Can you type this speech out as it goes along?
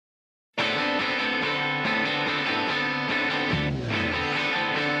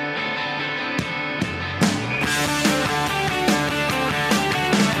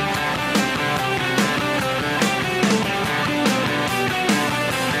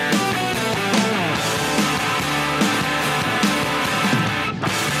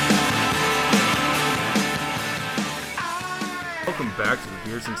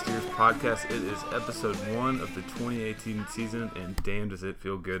Beers and Steers podcast. It is episode 1 of the 2018 season, and damn does it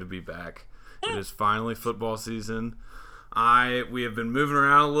feel good to be back. It is finally football season. We have been moving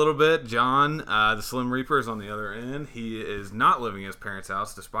around a little bit. John, the Slim Reaper, is on the other end. He is not living at his parents'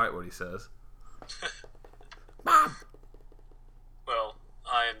 house, despite what he says. Bob! Well,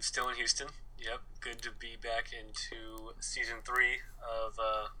 I am still in Houston. Yep, good to be back into season 3 of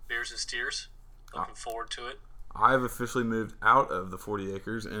Beers and Steers. Looking forward to it. I've officially moved out of the 40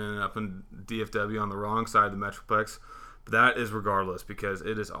 acres and ended up in DFW on the wrong side of the Metroplex. But that is regardless because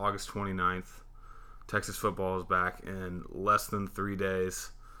it is August 29th. Texas football is back in less than 3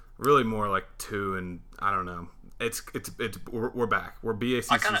 days. Really more like 2, and I don't know. We're back. We're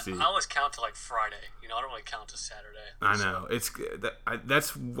BACCC. I always count to like Friday. I don't really count to Saturday. I know.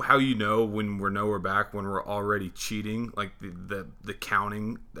 That's how you know when we're back, when we're already cheating, like the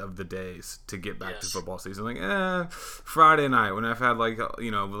counting of the days to get back to football season. Like, Friday night when I've had like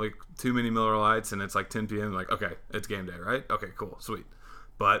too many Miller Lights and it's like 10 p.m. Like, okay, it's game day, right? Okay, cool, sweet.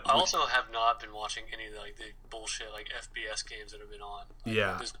 But I also have not been watching any of the bullshit FBS games that have been on.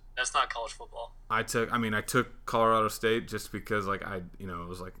 That's not college football. I took Colorado State just because it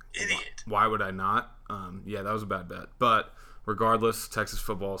was like, idiot. Why would I not? That was a bad bet. But regardless, Texas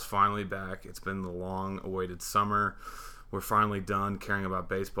football is finally back. It's been the long-awaited summer. We're finally done caring about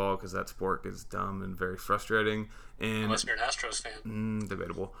baseball because that sport is dumb and very frustrating. And unless you're an Astros fan.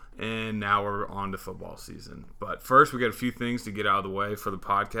 Debatable. And now we're on to football season. But first, we got a few things to get out of the way for the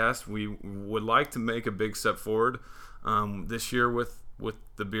podcast. We would like to make a big step forward this year with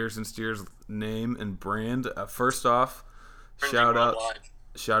the Beers and Steers name and brand. First off, shout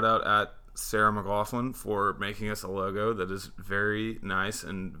out at Sarah McLaughlin for making us a logo that is very nice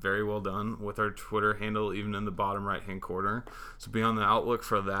and very well done with our Twitter handle even in the bottom right hand corner. So be on the outlook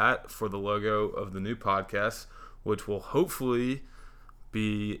for that, for the logo of the new podcast, which will hopefully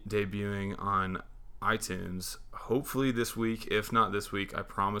be debuting on iTunes hopefully this week. If not this week, I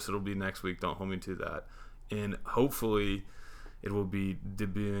promise it'll be next week. Don't hold me to that. And hopefully it will be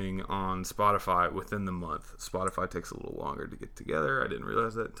debuting on Spotify within the month. Spotify takes a little longer to get together. I didn't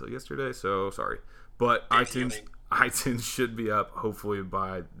realize that until yesterday, so sorry. But iTunes should be up hopefully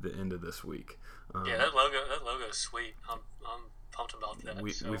by the end of this week. That logo is sweet. I'm pumped about that.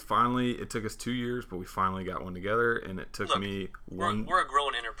 We finally, it took us 2 years, but we finally got one together, and it took me one. We're a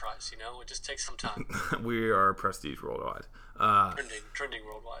growing enterprise, It just takes some time. We are prestige worldwide. Trending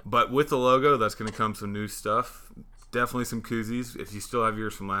worldwide. But with the logo, that's going to come some new stuff. Definitely some koozies. If you still have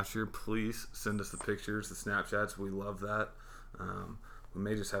yours from last year, please send us the pictures, the Snapchats. We love that. We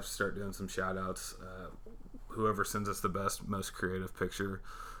may just have to start doing some shout-outs. Whoever sends us the best, most creative picture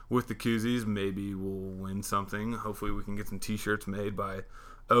with the koozies, maybe we'll win something. Hopefully we can get some T-shirts made by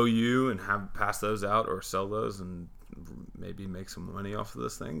OU and pass those out or sell those and maybe make some money off of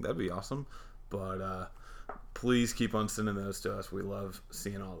this thing. That'd be awesome. But please keep on sending those to us. We love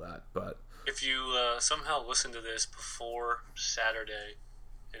seeing all that. But if you somehow listen to this before Saturday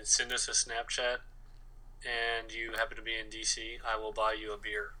and send us a Snapchat and you happen to be in DC, I will buy you a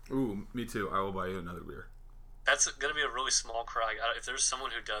beer. Ooh, me too. I will buy you another beer. That's going to be a really small crowd. If there's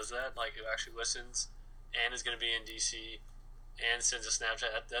someone who does that, who actually listens and is going to be in DC and sends a Snapchat,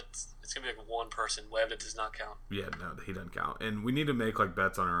 it's going to be one person. Webb, that does not count. Yeah, no, he doesn't count. And we need to make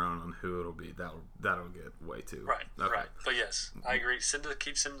bets on our own on who it'll be. That'll get way too. Right, okay. Right. But yes, I agree.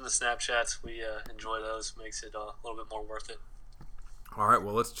 Keep sending the Snapchats. We enjoy those. Makes it a little bit more worth it. All right,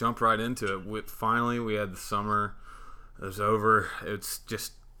 well, let's jump right into it. Finally, we had the summer. It was over.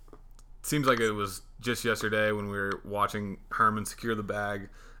 Seems like it was just yesterday when we were watching Herman secure the bag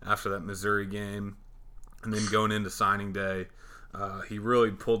after that Missouri game, and then going into signing day. He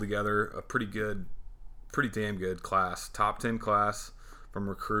really pulled together a pretty damn good class, top 10 class from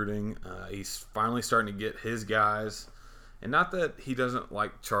recruiting. He's finally starting to get his guys, and not that he doesn't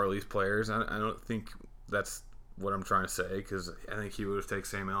like Charlie's players. I don't think that's what I'm trying to say, because I think he would have taken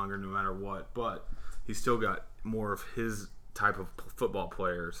Sam Ehlinger no matter what, but he's still got more of his type of football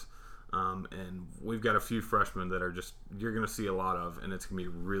players. And we've got a few freshmen that are you're going to see a lot of, and it's going to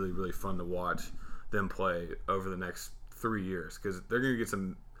be really, really fun to watch them play over the next 3 years, because they're going to get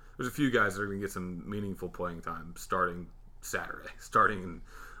there's a few guys that are going to get some meaningful playing time starting Saturday, starting in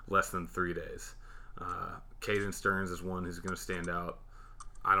less than 3 days. Caden Stearns is one who's going to stand out.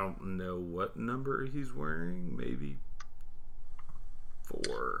 I don't know what number he's wearing, maybe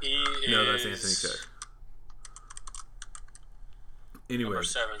 4. No, that's Anthony Cook. Anyway,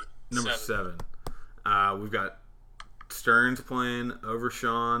 Number 7. We've got Stearns playing.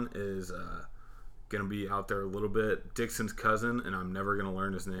 Overshawn is going to be out there a little bit. Dixon's cousin, and I'm never going to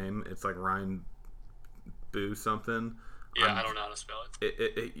learn his name. It's like Ryan Boo something. Yeah, I don't know how to spell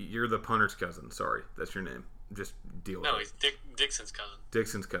it. You're the punter's cousin. Sorry, that's your name. Just deal with it. No, he's Dixon's cousin.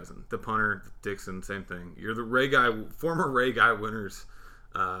 Dixon's cousin. The punter, Dixon, same thing. You're the Ray Guy, former Ray Guy winners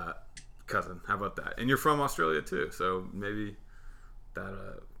cousin. How about that? And you're from Australia too, so maybe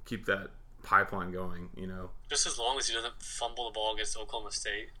that keep that pipeline going. Just as long as he doesn't fumble the ball against Oklahoma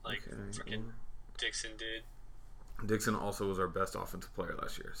State, like freaking Dixon did. Dixon also was our best offensive player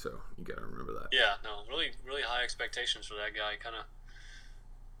last year, so you got to remember that. Yeah, no, really, really high expectations for that guy.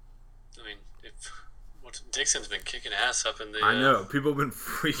 Dixon's been kicking ass up in the. I know people have been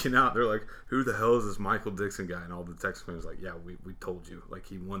freaking out. They're like, "Who the hell is this Michael Dixon guy?" And all the text fans like, "Yeah, we told you. Like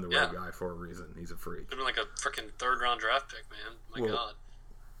he won the right guy for a reason. He's a freak." It's been like a freaking 3rd-round draft pick, man. My God.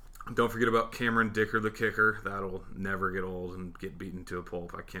 Don't forget about Cameron Dicker, the kicker. That'll never get old and get beaten to a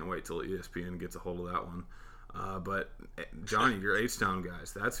pulp. I can't wait till ESPN gets a hold of that one. But Johnny, your H-Town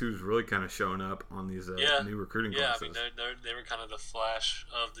guys, that's who's really kind of showing up on these new recruiting classes. Yeah, I mean they were kind of the flash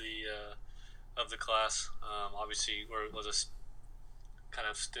of the class. Obviously, where it was kind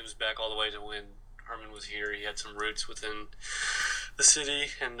of stems back all the way to when Herman was here. He had some roots within the city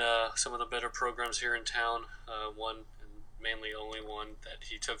and some of the better programs here in town. One, and mainly only one that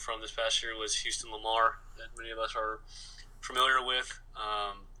he took from this past year was Houston Lamar, that many of us are familiar with.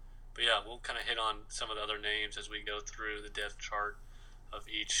 But yeah, we'll kind of hit on some of the other names as we go through the depth chart of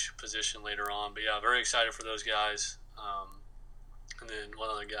each position later on. But yeah, very excited for those guys. And then one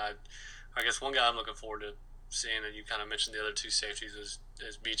other guy, I guess one guy I'm looking forward to seeing, and you kind of mentioned the other two safeties, is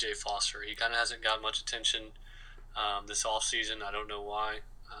B.J. Foster. He kind of hasn't got much attention this offseason. I don't know why.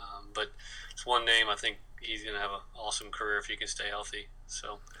 But it's one name. I think he's going to have an awesome career if he can stay healthy.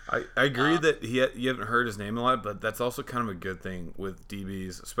 So I agree that you haven't heard his name a lot, but that's also kind of a good thing with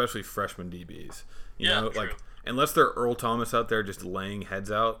DBs, especially freshman DBs. You know, true. like unless they're Earl Thomas out there just laying heads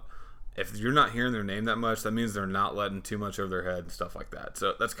out, if you're not hearing their name that much, that means they're not letting too much over their head and stuff like that.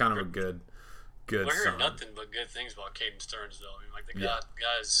 So that's kind of a good We're hearing sign. nothing but good things about Caden Stearns, though. I mean, like the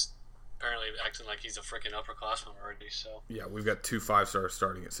guy's apparently acting like he's a freaking upperclassman already. So yeah, we've got 2 5-stars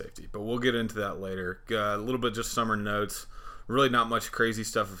starting at safety, but we'll get into that later. A little bit just summer notes. Really, not much crazy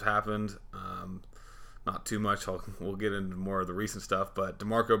stuff has happened. Not too much. We'll get into more of the recent stuff. But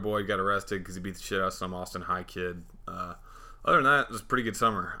DeMarco Boyd got arrested because he beat the shit out of some Austin High kid. Other than that, it was a pretty good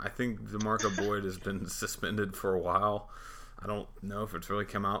summer. I think DeMarco Boyd has been suspended for a while. I don't know if it's really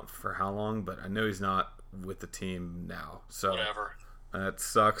come out for how long, but I know he's not with the team now. So whatever. That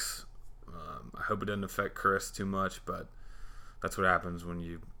sucks. I hope it doesn't affect Chris too much, but that's what happens when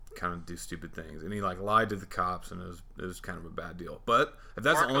you kind of do stupid things. And he lied to the cops, and it was kind of a bad deal. But if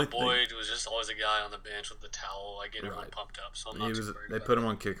that's the only thing, Boyd was just always a guy on the bench with the towel, getting everyone pumped up. So I'm not too worried. They put him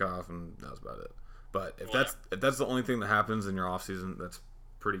on kickoff, and that was about it. But if that's the only thing that happens in your off season, that's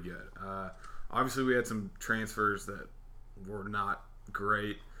pretty good. Obviously, we had some transfers that were not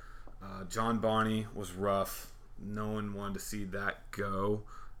great. John Bonney was rough. No one wanted to see that go,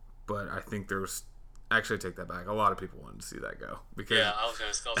 but I think there was. Actually, I take that back. A lot of people wanted to see that go because I was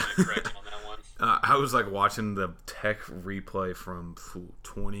gonna correct you on that one. I was watching the Tech replay from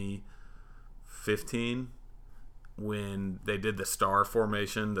 2015 when they did the star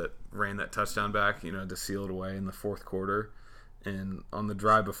formation that ran that touchdown back, to seal it away in the fourth quarter. And on the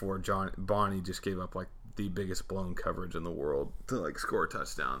drive before, Bonnie just gave up the biggest blown coverage in the world to score a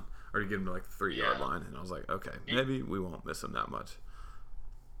touchdown or to get him to the 3-yard line. And I was like, okay, maybe we won't miss him that much.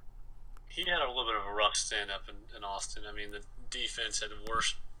 He had a little bit of a rough stand up in Austin. I mean, the defense had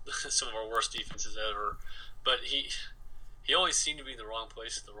some of our worst defenses ever, but he always seemed to be in the wrong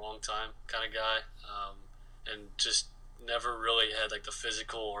place at the wrong time kind of guy, and just never really had the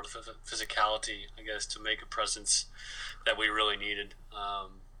physical or the physicality, I guess, to make a presence that we really needed.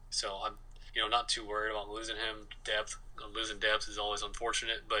 So I'm not too worried about losing him. Losing depth is always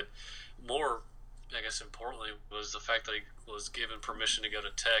unfortunate, but more, I guess, importantly was the fact that he was given permission to go to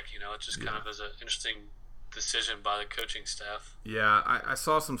Tech. It just kind of is an interesting decision by the coaching staff. Yeah, I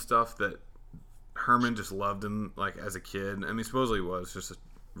saw some stuff that Herman just loved him as a kid. I mean, supposedly he was just a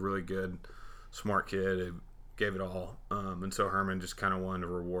really good, smart kid. He gave it all, and so Herman just kind of wanted to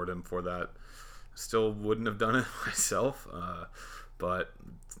reward him for that. Still wouldn't have done it myself, but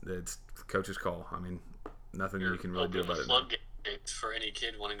it's the coach's call. I mean, nothing you can really do about it. Floodgates for any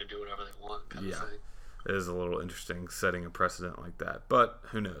kid wanting to do whatever they want, kind of thing. It is a little interesting setting a precedent like that, but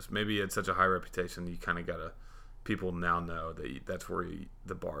who knows? Maybe he had such a high reputation, you kind of people now know that that's where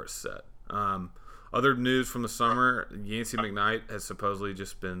the bar is set. Other news from the summer: Yancey McKnight has supposedly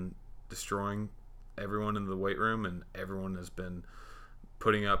just been destroying everyone in the weight room, and everyone has been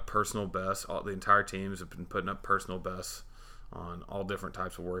putting up personal bests. The entire teams have been putting up personal bests on all different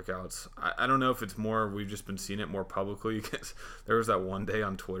types of workouts. I don't know if it's more we've just been seeing it more publicly, because there was that one day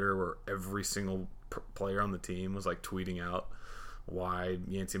on Twitter where every single player on the team was like tweeting out why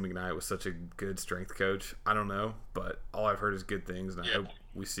Yancey McKnight was such a good strength coach. I don't know, but all I've heard is good things, and I hope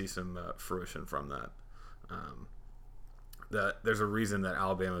we see some fruition from that. That there's a reason that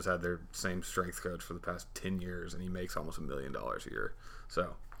Alabama's had their same strength coach for the past 10 years, and he makes almost $1 million a year.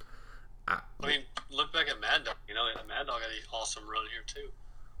 So, I mean, look back at Mad Dog. Mad Dog had an awesome run here too.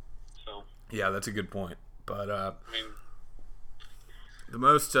 So yeah, that's a good point. But I mean, the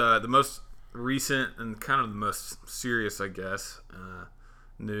most recent and kind of the most serious, I guess,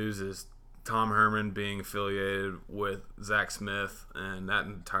 news is Tom Herman being affiliated with Zach Smith and that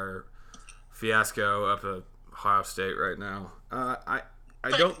entire fiasco up at Ohio State right now. I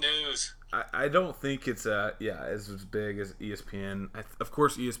don't news. I don't think it's as big as ESPN. Of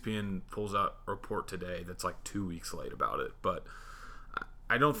course, ESPN pulls out a report today that's like 2 weeks late about it, but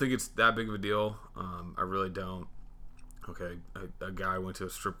I don't think it's that big of a deal. I really don't. Okay, a guy went to a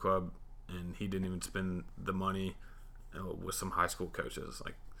strip club and he didn't even spend the money with some high school coaches.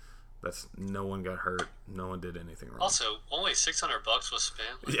 Like, that's, no one got hurt, no one did anything wrong. Also, only $600 was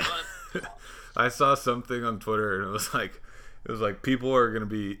spent. Like, yeah. I saw something on Twitter and it was like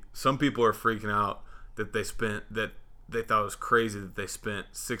some people are freaking out that they thought it was crazy that they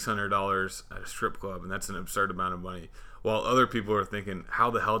spent $600 at a strip club, and that's an absurd amount of money. While other people are thinking, how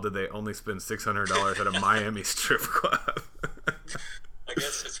the hell did they only spend $600 at a Miami strip club? I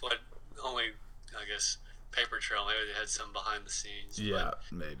guess it's Paper Trail. Maybe they had some behind the scenes. Yeah,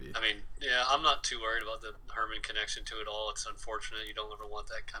 maybe. I mean, yeah, I'm not too worried about the Herman connection to it all. It's unfortunate. You don't ever want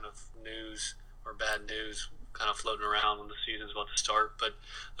that kind of news or bad news kind of floating around when the season's about to start. But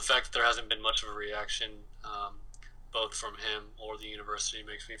the fact that there hasn't been much of a reaction, both from him or the university,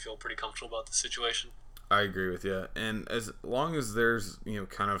 makes me feel pretty comfortable about the situation. I agree with you. And as long as there's,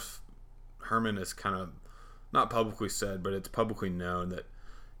 kind of, Herman is kind of, not publicly said, but it's publicly known that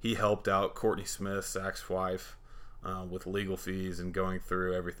he helped out Courtney Smith, Zach's wife, with legal fees and going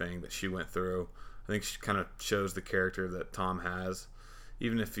through everything that she went through. I think she kind of shows the character that Tom has.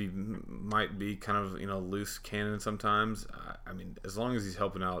 Even if he might be kind of, loose cannon sometimes, I mean, as long as he's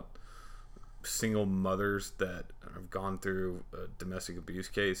helping out single mothers that have gone through a domestic abuse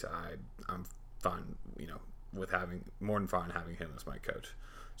case, I'm fine, with more than fine having him as my coach.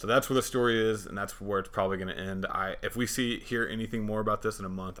 So that's where the story is, and that's where it's probably going to end. If we hear anything more about this in a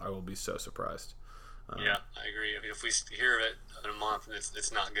month, I will be so surprised. Yeah, I agree. I mean, if we hear of it in a month,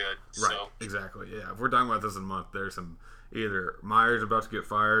 it's not good. Right, so. Exactly. Yeah, if we're talking about this in a month, there's either Myers about to get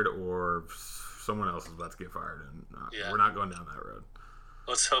fired or someone else is about to get fired, and we're not going down that road.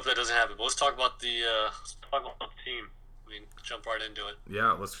 Let's hope that doesn't happen. But let's talk about the team. I mean, jump right into it.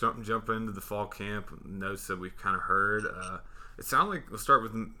 Yeah, let's jump into the fall camp notes that we've kind of heard. It sounds like we'll start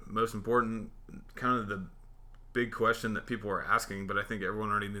with the most important, kind of the big question that people are asking, but I think everyone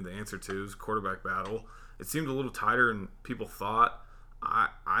already knew the answer to, is quarterback battle. It seemed a little tighter than people thought. I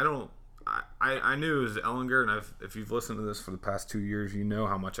knew it was Ehlinger, and if you've listened to this for the past 2 years, you know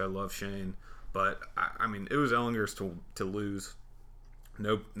how much I love Shane. But I mean, it was Ehlinger's to lose,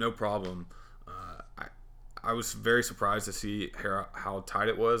 no problem. I was very surprised to see how tight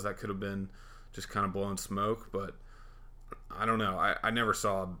it was. That could have been just kind of blowing smoke, but I don't know. I never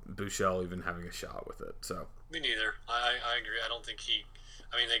saw Buechele even having a shot with it. So me neither. I agree. I don't think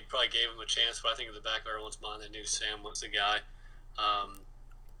I mean, they probably gave him a chance, but I think in the back of everyone's mind, they knew Sam was the guy.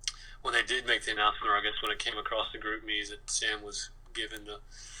 When they did make the announcement, or I guess when it came across the group me's that Sam was given the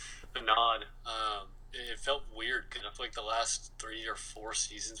nod, it felt weird because I feel like the last 3 or 4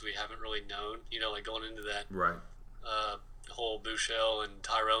 seasons we haven't really known, like going into that right. Whole Buechele and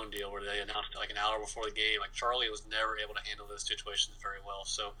Tyrone deal where they announced like an hour before the game. Like, Charlie was never able to handle those situations very well.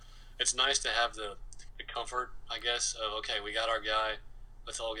 So it's nice to have the comfort, I guess, of, okay, we got our guy,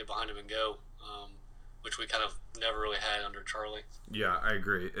 let's all get behind him and go, which we kind of never really had under Charlie. Yeah, I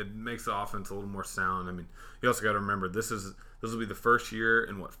agree. It makes the offense a little more sound. I mean, you also got to remember this will be the first year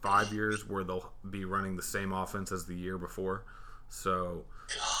in 5 years where they'll be running the same offense as the year before. So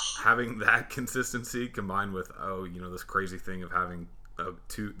having that consistency combined with this crazy thing of having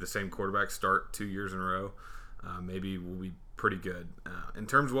the same quarterback start 2 years in a row, maybe will be pretty good. In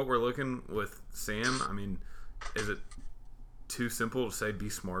terms of what we're looking with Sam, I mean, is it too simple to say be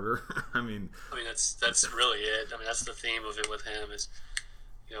smarter? I mean that's really it. I mean, that's the theme of it with him is,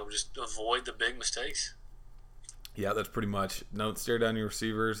 just avoid the big mistakes. Yeah, that's pretty much. Don't stare down your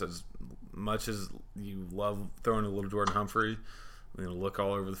receivers as much as you love throwing a little Jordan Humphrey. Look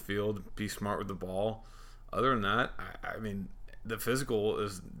all over the field, be smart with the ball. Other than that, I mean, the physical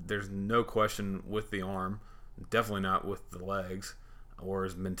there's no question with the arm. definitely not with the legs or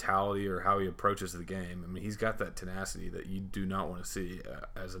his mentality or how he approaches the game. I mean, he's got that tenacity that you do not want to see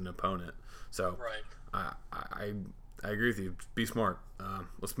as an opponent. So Right. I agree with you. Be smart.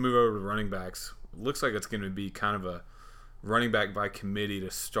 Let's move over to running backs. Looks like it's going to be kind of a running back by committee to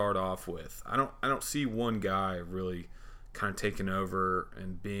start off with. I don't see one guy really kind of taking over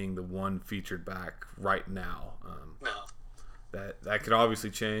and being the one featured back right now. No. That could obviously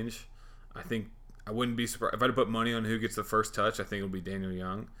change. I think I wouldn't be surprised if I had to put money on who gets the first touch. I think it'll be Daniel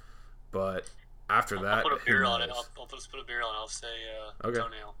Young, but after that, I'll put a beer who on it. knows? I'll just put a beer on it. I'll say Okay.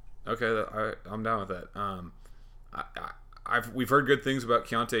 Toenail. Okay, I'm down with that. We've heard good things about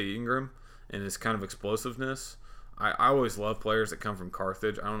Keontae Ingram and his kind of explosiveness. I always love players that come from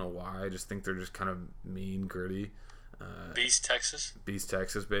Carthage. I don't know why. I just think they're just kind of mean, gritty. Beast, Texas. Beast,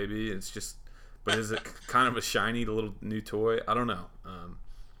 Texas, baby. It's just, but is it kind of a shiny little new toy? I don't know.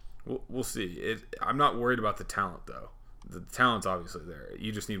 We'll see. I'm not worried about the talent though. The talent's obviously there.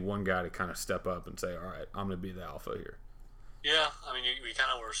 You just need one guy to kind of step up and say, "All right, I'm going to be the alpha here." Yeah, I mean, we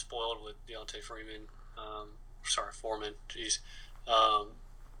kind of were spoiled with Deontay Foreman. Jeez.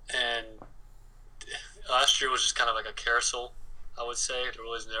 And last year was just kind of like a carousel, I would say. There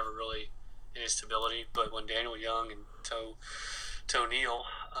was never really any stability. But when Daniel Young and Toe Neal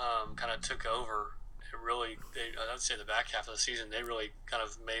kind of took over, I would say the back half of the season, they really kind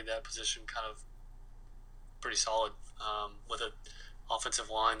of made that position kind of pretty solid with an offensive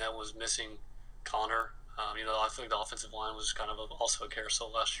line that was missing Connor. I think the offensive line was kind of also a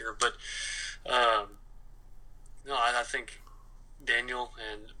carousel last year. But, no, I think Daniel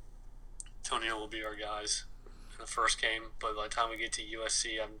and Tonio will be our guys in the first game. But by the time we get to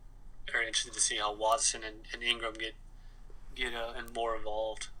USC, I'm very interested to see how Watson and Ingram get and more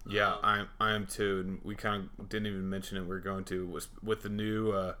involved. Yeah, I am too. And we kind of didn't even mention it. We're going to was with the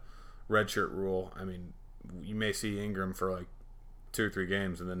new redshirt rule. I mean, you may see Ingram for like 2 or 3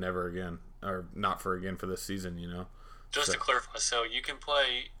 games and then never again, or not for again for this season. Just to clarify, so you can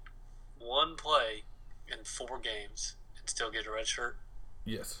play one play in 4 games and still get a red shirt?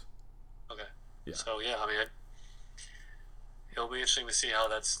 Yes. Okay. Yeah. So, yeah, I mean, it'll be interesting to see how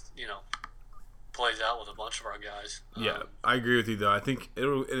that's, plays out with a bunch of our guys. Yeah, I agree with you, though. I think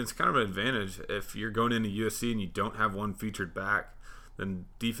it's kind of an advantage if you're going into USC and you don't have one featured back, then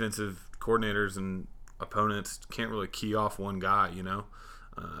defensive coordinators and opponents can't really key off one guy,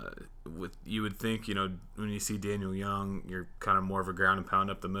 you would think, when you see Daniel Young, you're kind of more of a ground and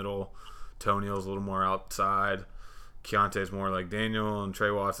pound up the middle. Tonio's a little more outside. Keontae's more like Daniel, and Trey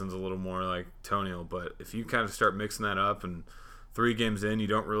Watson's a little more like Tonio. But if you kind of start mixing that up, and 3 games in, you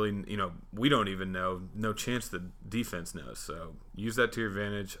don't really, we don't even know. No chance the defense knows. So use that to your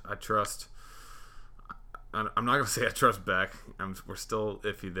advantage. I trust. I'm not going to say I trust Beck. We're still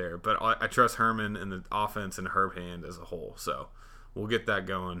iffy there. But I trust Herman and the offense and Herb Hand as a whole. So we'll get that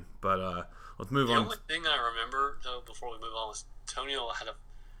going. But let's move on. The only thing I remember, though, before we move on, was Tonio had a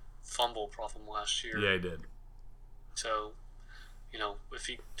fumble problem last year. Yeah, he did. So, if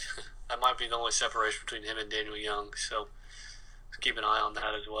he that might be the only separation between him and Daniel Young. So keep an eye on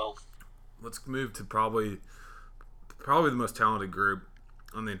that as well. Let's move to probably the most talented group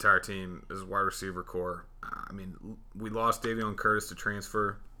on the entire team is wide receiver core. I mean, we lost Davion Curtis to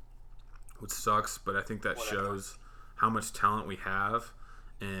transfer, which sucks, but I think that shows how much talent we have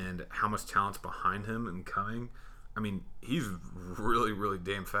and how much talent's behind him and coming. I mean, he's really, really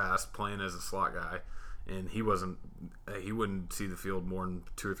damn fast playing as a slot guy, and he wouldn't see the field more than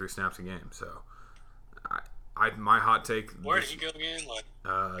 2 or 3 snaps a game. So, my hot take. Where did he go again? Like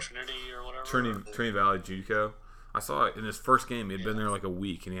Trinity or whatever. Trinity Valley JUCO. I saw it in his first game. He had been there like a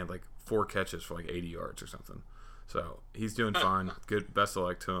week, and he had like 4 catches for like 80 yards or something. So he's doing fine. Good, best of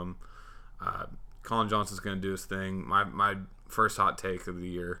luck to him. Colin Johnson's going to do his thing. My first hot take of the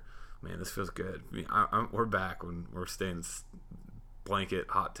year. Man, this feels good. I mean, we're back when we're staying blanket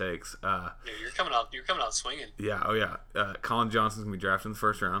hot takes. Yeah, you're coming out swinging. Yeah. Oh yeah. Colin Johnson's gonna be drafted in the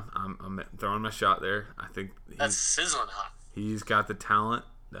first round. I'm throwing my shot there. I think that's sizzling hot. He's got the talent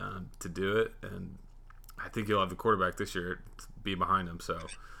to do it, and I think he'll have the quarterback this year to be behind him. So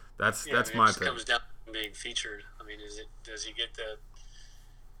that's my pick. It comes down to being featured. I mean, does he get the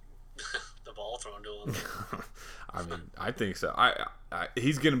ball thrown to him? I mean, I think so.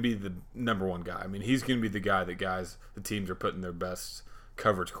 He's going to be the number 1 guy. I mean, he's going to be the guy that the teams are putting their best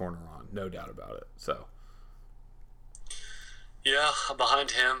coverage corner on, no doubt about it. So, yeah,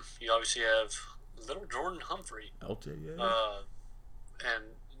 behind him, you obviously have little Jordan Humphrey. LJ, yeah. And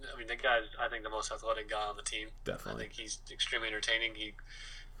I mean, the guy's, I think, the most athletic guy on the team. Definitely. I think he's extremely entertaining. He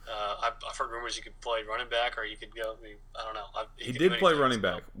I've heard rumors he could play running back or he could go. I mean, I don't know. He could do did play anything, running so.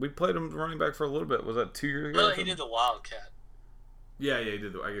 back. We played him running back for a little bit. Was that 2 years ago? No, or he something? did the Wildcat. Yeah, he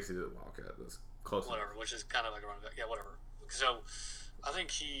did. I guess he did the Wildcat. That's close. Whatever, which is kind of like a running back. Yeah, whatever. So, I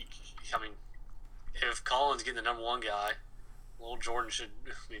think I mean, if Collins getting the number one guy, Little Jordan should,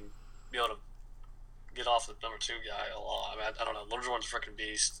 I mean, be able to get off the number two guy a lot. I mean, I don't know. Little Jordan's a freaking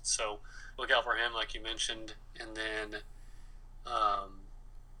beast. So, look out for him, like you mentioned. And then,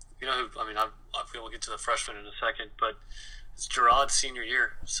 you know who, I mean, I feel we'll get to the freshman in a second, but it's Gerard's senior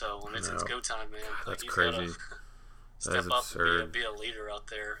year. So, when it's go time, man. That's he's crazy. Gotta step up and be a leader out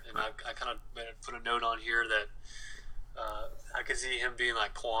there. And I kind of put a note on here that I could see him being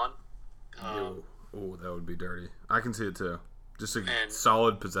like Quan. Oh, that would be dirty. I can see it too. Just a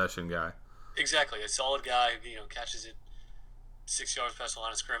solid possession guy. Exactly, a solid guy who catches it 6 yards past the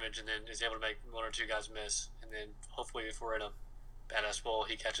line of scrimmage and then is able to make one or two guys miss. And then hopefully, if we're in a badass bowl,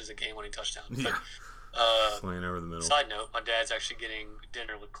 he catches a game-winning touchdown. Yeah. But, slaying over the middle. Side note: my dad's actually getting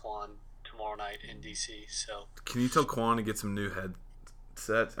dinner with Quan tomorrow night in DC. So can you tell Quan to get some new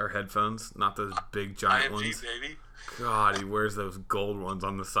headsets or headphones? Not those big giant IMG, ones. baby. God, he wears those gold ones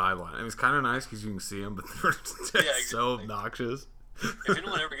on the sideline. I mean, it's kind of nice because you can see them, but they're just so obnoxious. If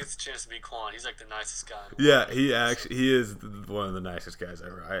anyone ever gets a chance to meet Quan, he's like the nicest guy. Yeah, he is one of the nicest guys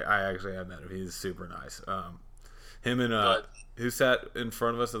ever. I actually have met him. He's super nice. Him and who sat in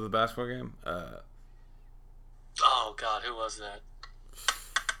front of us at the basketball game? Oh God, who was that?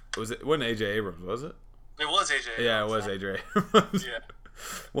 It wasn't AJ Abrams, was it? It was AJ Abrams. Yeah, it was AJ Abrams. Yeah.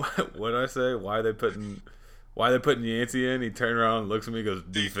 What did I say? Why they putting Yancey in? He turned around and looks at me and goes,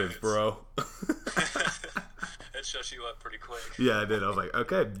 defense, bro. That shuts you up pretty quick. Yeah, I did. I was like,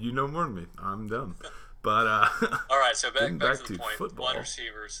 okay, you know more than me. I'm done. But all right, so back to the point. Football. Wide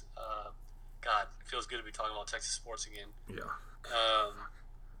receivers. God, it feels good to be talking about Texas sports again. Yeah.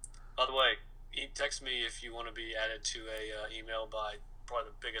 By the way, text me if you want to be added to a email by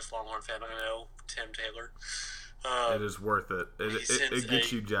probably the biggest Longhorn fan I know, Tim Taylor. It is worth it. It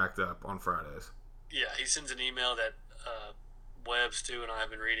gets you jacked up on Fridays. Yeah, he sends an email that Webb, Stu, and I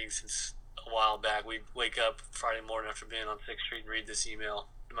have been reading since a while back. We wake up Friday morning after being on 6th Street and read this email,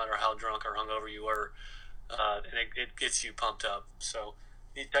 no matter how drunk or hungover you were, and it gets you pumped up. So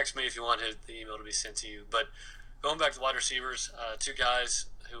he text me if you want the email to be sent to you. But going back to wide receivers, two guys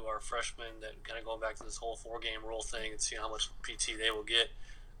who are freshmen that kind of going back to this whole 4-game rule thing and seeing how much PT they will get.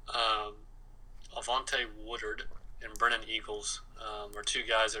 Avante Woodard and Brennan Eagles are two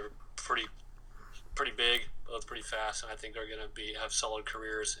guys that are pretty big, both pretty fast, and I think are going to have solid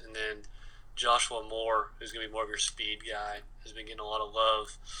careers. And then Joshua Moore, who's going to be more of your speed guy, has been getting a lot of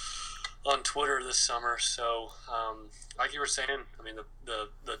love on Twitter this summer. So, like you were saying, I mean,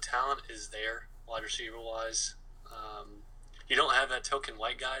 the talent is there, wide receiver wise. You don't have that token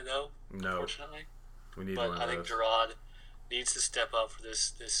white guy though, unfortunately. We need one of those. But I think Gerard needs to step up for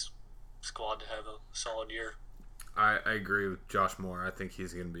this squad to have a solid year. I agree with Josh Moore. I think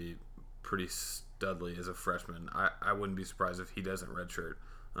he's going to be pretty studly as a freshman. I wouldn't be surprised if he doesn't redshirt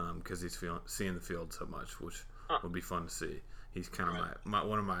because he's seeing the field so much, which would be fun to see. He's kind of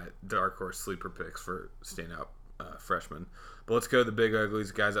one of my dark horse sleeper picks for standout freshman. But let's go to the big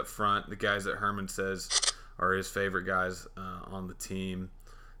uglies, guys up front, the guys that Herman says are his favorite guys on the team.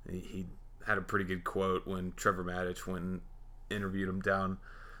 He had a pretty good quote when Trevor Maddich went and interviewed him down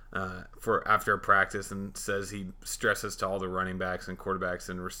for after a practice and says he stresses to all the running backs and quarterbacks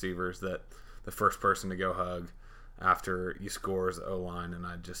and receivers that the first person to go hug after you score is the O-line, and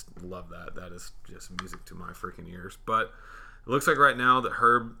I just love that. That is just music to my freaking ears. But it looks like right now that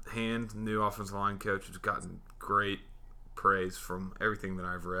Herb Hand, new offensive line coach, has gotten great praise from everything that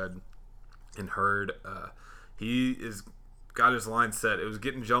I've read and heard. He is got his line set. It was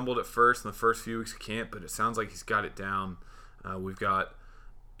getting jumbled at first in the first few weeks of camp, but it sounds like he's got it down. We've got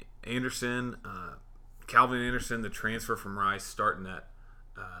Anderson, Calvin Anderson, the transfer from Rice, starting at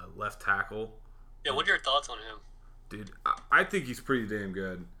left tackle. Yeah, what are your thoughts on him? Dude, I think he's pretty damn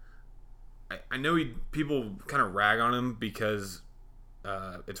good. I know people kind of rag on him because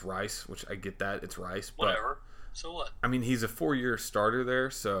it's Rice, which I get that. It's Rice. Whatever. So what? I mean, he's a 4-year starter there,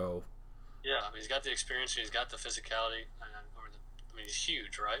 so... Yeah, I mean, he's got the experience, he's got the physicality. I mean, he's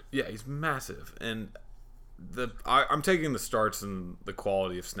huge, right? Yeah, he's massive. And I'm taking the starts and the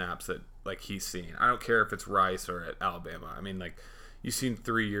quality of snaps that he's seen. I don't care if it's Rice or at Alabama. I mean, you've seen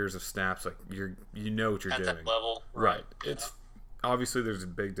 3 years of snaps, you know what you're doing. At that level, right? It's obviously there's a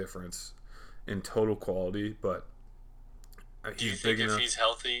big difference in total quality, but do you think if he's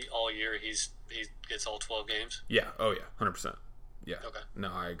healthy all year, he gets all 12 games? Yeah. Oh yeah, 100%. Yeah. Okay.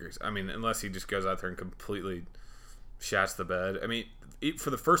 No, I agree. I mean, unless he just goes out there and completely shats the bed. I mean, for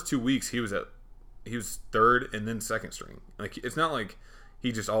the first 2 weeks he was third and then second string. Like it's not like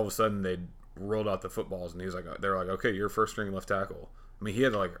he just all of a sudden they rolled out the footballs and he was like they're like, okay, you're first string left tackle. I mean, he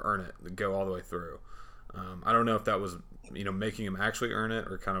had to like earn it to go all the way through. I don't know if that was making him actually earn it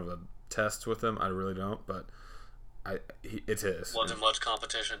or kind of a test with him. I really don't, but it's his. Wasn't much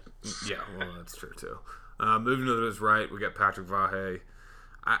competition. Yeah, well, that's true too. Moving to his right, we got Patrick Vahe.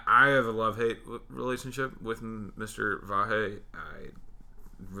 I have a love-hate relationship with Mr. Vahe. I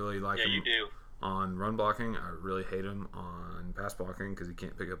really like him. Yeah, you do. On run blocking. I really hate him on pass blocking because he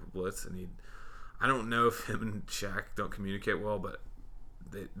can't pick up a blitz. And I don't know if him and Shaq don't communicate well, but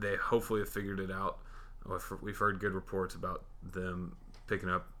they hopefully have figured it out. We've heard good reports about them picking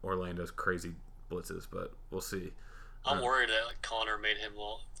up Orlando's crazy blitzes, but we'll see. I'm worried that Connor made him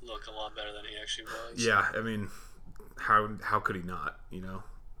look a lot better than he actually was. Yeah, I mean, how could he not?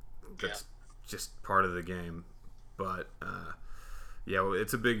 That's just part of the game. But well,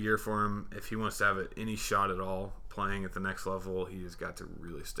 it's a big year for him. If he wants to have any shot at all playing at the next level, he has got to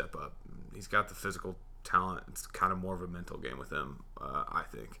really step up. He's got the physical talent. It's kind of more of a mental game with him, I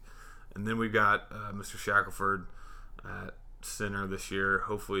think. And then we've got Mr. Shackelford at center this year.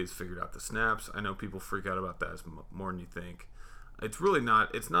 Hopefully he's figured out the snaps. I know people freak out about that more than you think. It's really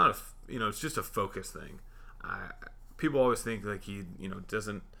not. It's not it's just a focus thing. People always think like he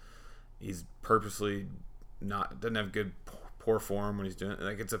doesn't. He's purposely doesn't have good poor form when he's doing it.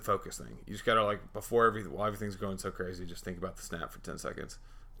 Like it's a focus thing. You just gotta while everything's going so crazy, just think about the snap for 10 seconds.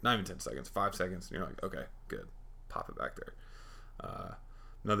 Not even 10 seconds, 5 seconds. And you're like, okay, good, pop it back there.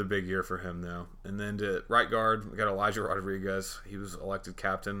 Another big year for him, though. And then to right guard, we got Elijah Rodriguez. He was elected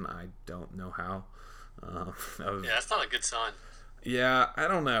captain. I don't know how. That's not a good sign. Yeah, I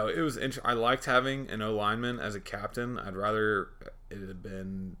don't know. It was I liked having an O-lineman as a captain. I'd rather it had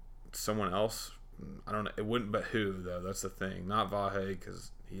been someone else. I don't know. It wouldn't, but who, though? That's the thing. Not Vahe,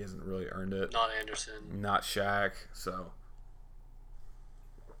 because he hasn't really earned it. Not Anderson. Not Shaq. So,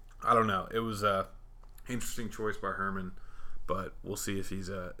 I don't know. It was a interesting choice by Herman, but we'll see if he's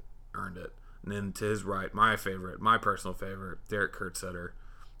earned it. And then to his right, my personal favorite, Derek Kurtzetter.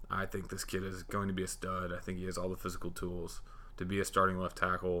 I think this kid is going to be a stud. I think he has all the physical tools to be a starting left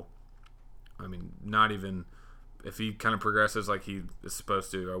tackle. I mean, not even if he kind of progresses like he is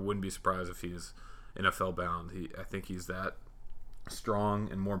supposed to, I wouldn't be surprised if he's NFL bound. I think he's that strong,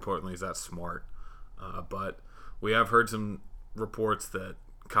 and more importantly, he's that smart. But we have heard some reports that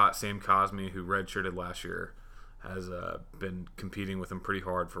Sam Cosmi, who redshirted last year, has been competing with him pretty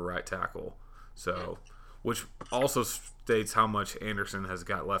hard for right tackle. So, which also states how much Anderson has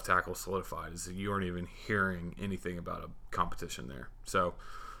got left tackle solidified, is that you aren't even hearing anything about a competition there. So,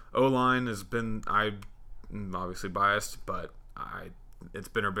 O-line has been, I'm obviously biased, but it's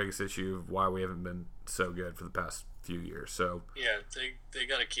been our biggest issue of why we haven't been so good for the past few years. So yeah, they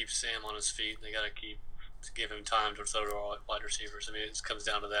got to keep Sam on his feet. They got to give him time to throw to our wide receivers. I mean, it comes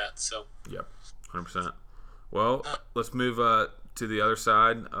down to that. So yep, 100%. Well, let's move to the other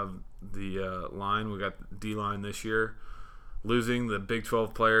side of the line. We got D-line this year, losing the Big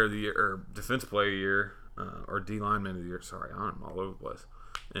 12 Player of the Year, or Defense Player of the Year, or D-Lineman of the Year. Sorry, I'm all over the place.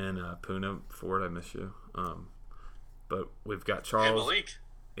 And Puna Ford, I miss you. But we've got Charles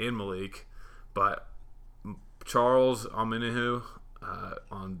and Malik. But Charles Omenihu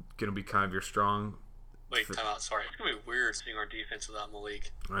on going to be kind of your strong. Wait, time out. Sorry, it's going to be weird seeing our defense without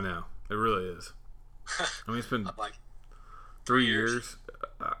Malik. I know it really is. I mean, it's been like 3 years.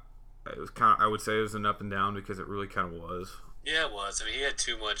 It was kind of, I would say it was an up and down because it really kind of was. Yeah, it was. I mean, he had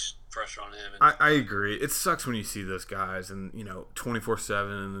too much pressure on him. I agree. It sucks when you see those guys and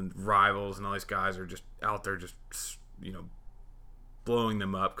 24/7 and rivals and all these guys are just out there just blowing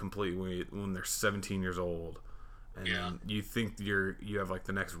them up completely when they're 17 years old. And you think you have like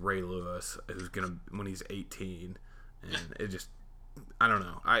the next Ray Lewis who's gonna when he's 18, and it just, I don't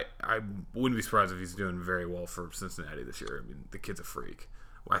know. I wouldn't be surprised if he's doing very well for Cincinnati this year. I mean, the kid's a freak.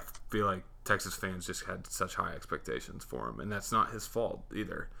 I feel like Texas fans just had such high expectations for him, and that's not his fault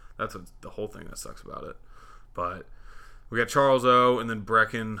either. That's the whole thing that sucks about it. But we got Charles O, and then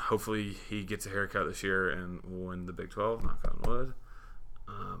Brecken. Hopefully he gets a haircut this year and will win the Big 12. Knock on wood.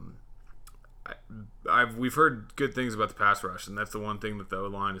 We've heard good things about the pass rush, and that's the one thing that the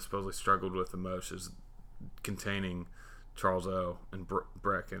O-line has supposedly struggled with the most is containing Charles O and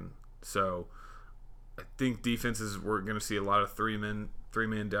Brecken. So I think defenses, we're going to see a lot of three men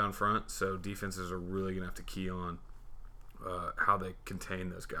down front, so defenses are really going to have to key on how they contain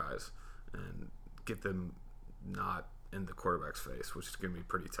those guys and get them not in the quarterback's face, which is going to be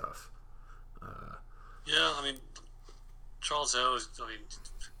pretty tough. Yeah, I mean, Charles O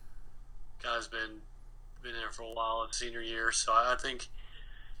guy's been been there for a while, his senior year. So I think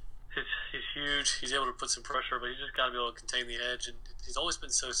he's huge. He's able to put some pressure, but he's just got to be able to contain the edge. And he's always been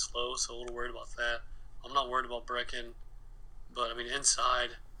so slow, so a little worried about that. I'm not worried about Brecken, but I mean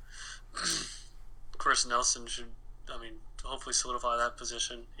inside, Chris Nelson should, hopefully solidify that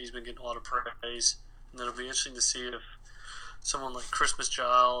position. He's been getting a lot of praise, and it'll be interesting to see if someone like Christmas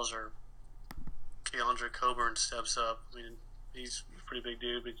Giles or Keandre Coburn steps up. I mean, he's a pretty big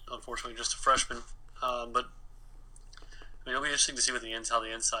dude, but unfortunately just a freshman. But it'll be interesting to see how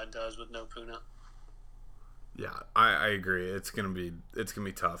the inside does with no Puna. Yeah, I agree. It's gonna be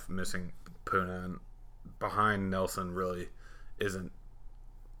tough missing Puna, and behind Nelson really isn't.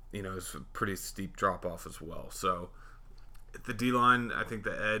 It's a pretty steep drop off as well. So the D line, I think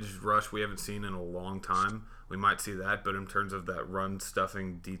the edge rush we haven't seen in a long time. We might see that, but in terms of that run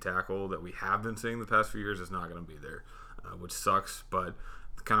stuffing D tackle that we have been seeing the past few years, it's not going to be there, which sucks. But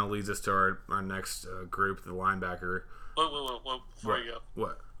it kind of leads us to our next group, the linebacker. Whoa, before you go.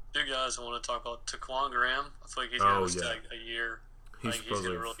 What? Two guys I want to talk about. Taquan Graham. I feel like he's going to stay a year. He's going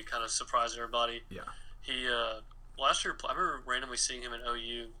to really kind of surprise everybody. Yeah. He last year, I remember randomly seeing him at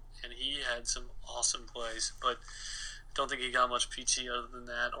OU, and he had some awesome plays, but I don't think he got much PT other than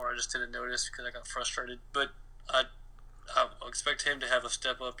that, or I just didn't notice because I got frustrated. But I expect him to have a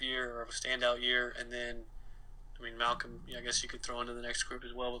step-up year or a standout year, and then, Malcolm, I guess you could throw into the next group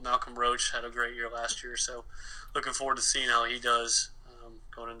as well, but Malcolm Roach had a great year last year, so looking forward to seeing how he does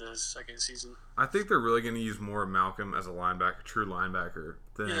going into his second season. I think they're really going to use more of Malcolm as a linebacker, true linebacker,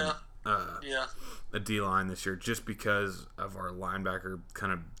 than a D-line this year, just because of our linebacker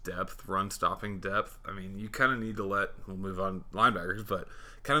kind of depth, run-stopping depth. I mean, you kind of need to we'll move on linebackers, but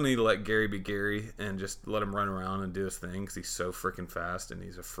kind of need to let Gary be Gary and just let him run around and do his thing because he's so freaking fast and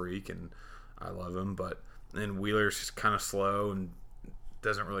he's a freak and I love him. And Wheeler's just kind of slow and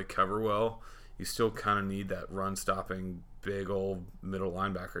doesn't really cover well. You still kind of need that run-stopping, big old middle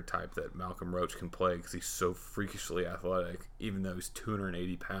linebacker type that Malcolm Roach can play because he's so freakishly athletic, even though he's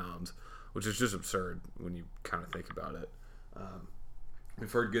 280 pounds, which is just absurd when you kind of think about it.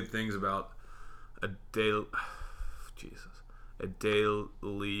 We've heard good things about Adelio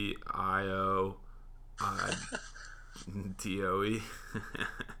DOE.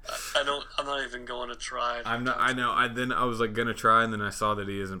 I'm not even going to try. I know. Then I was gonna try, and then I saw that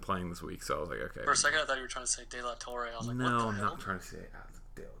he isn't playing this week, so I was like, okay. For a second, I thought you were trying to say De La Torre. I was like, no, what the I'm hell? not trying to say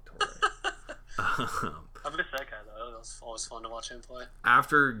De La Torre. I miss that guy though. It was always fun to watch him play.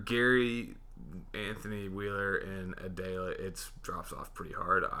 After Gary, Anthony Wheeler, and Adela, it drops off pretty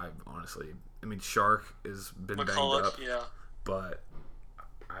hard. Shark has been McCulloch, banged up, yeah, but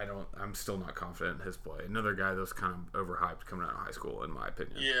I'm still not confident in his play. Another guy that was kind of overhyped coming out of high school, in my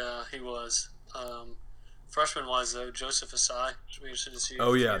opinion. Yeah, he was. Freshman wise though, Joseph Asai. Should be interested to see.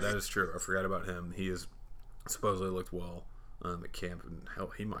 Oh yeah, that is true. I forgot about him. He is supposedly looked well at camp, and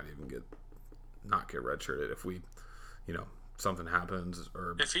hell, he might even not get redshirted if we, something happens,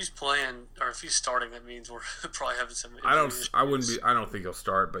 or if he's playing or if he's starting, that means we're probably having some. I don't think he'll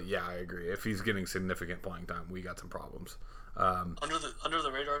start, but yeah, I agree. If he's getting significant playing time, we got some problems. Under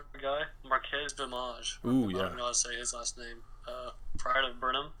the radar guy, Marquez Bimage. Ooh, yeah. I don't know how to say his last name. Prior to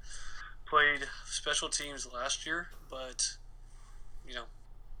Burnham, played special teams last year, but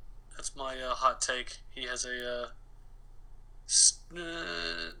that's my hot take. He has a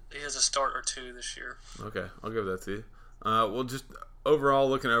start or two this year. Okay, I'll give that to you. Well, just overall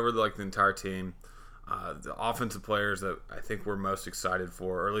looking over the entire team, the offensive players that I think we're most excited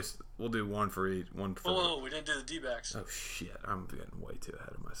for, or at least we'll do one for each. Whoa, we didn't do the D-backs. Oh shit, I'm getting way too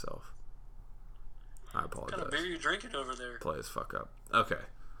ahead of myself. I apologize. What kind of beer are you drinking over there? Play his fuck up. Okay,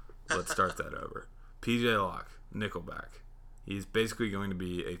 let's start that over. PJ Locke, nickelback. He's basically going to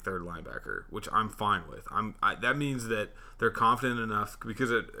be a third linebacker, which I'm fine with. That means that they're confident enough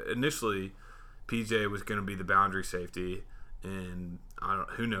because initially PJ was going to be the boundary safety, and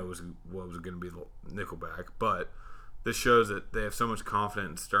who knows what was going to be the nickelback. But this shows that they have so much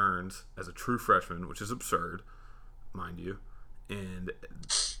confidence in Stearns as a true freshman, which is absurd, mind you. And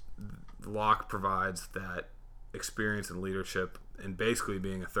Locke provides that experience and leadership, and basically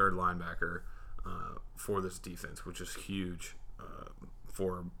being a third linebacker for this defense, which is huge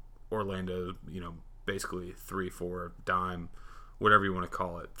for Orlando. Basically 3-4 dime, whatever you want to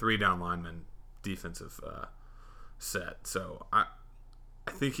call it, 3 down lineman defensive set. So I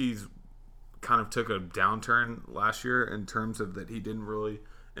think he's kind of took a downturn last year in terms of that he didn't really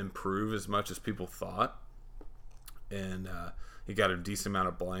improve as much as people thought, and he got a decent amount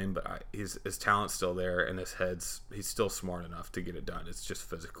of blame, but his talent's still there, and he's still smart enough to get it done. It's just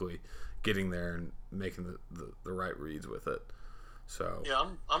physically getting there and making the right reads with it. So Yeah,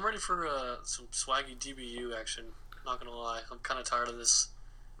 I'm ready for some swaggy DBU action. Not gonna lie, I'm kind of tired of this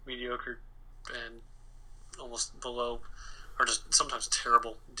mediocre and almost below, or just sometimes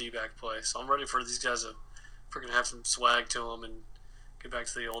terrible D-back play. So I'm ready for these guys to freaking have some swag to them and get back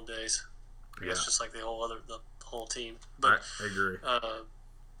to the old days. I guess just like the whole team. But I agree.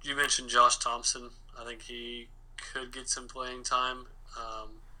 You mentioned Josh Thompson. I think he could get some playing time.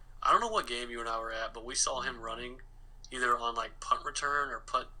 I don't know what game you and I were at, but we saw him running either on like punt return or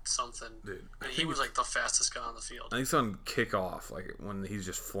punt something. Dude, and he was like the fastest guy on the field. I think it's on kickoff, like when he's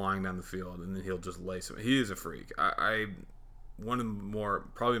just flying down the field, and then he'll just lace him. He is a freak. I one of the more,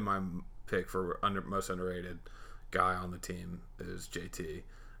 probably my pick for most underrated guy on the team is JT.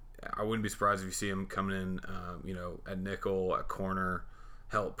 I wouldn't be surprised if you see him coming in, at nickel, at corner,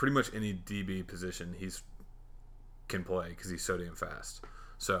 hell, pretty much any DB position he's can play because he's so damn fast.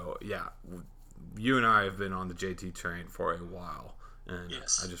 So yeah, you and I have been on the JT train for a while, and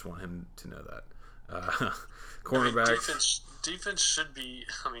Yes. I just want him to know that. Cornerbacks, defense should be.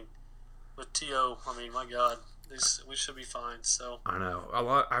 I mean, with To, I mean, my God, we should be fine. So I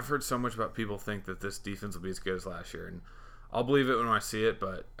know I've heard so much about people think that this defense will be as good as last year, and I'll believe it when I see it.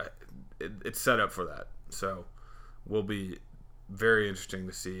 But it's set up for that, so will be very interesting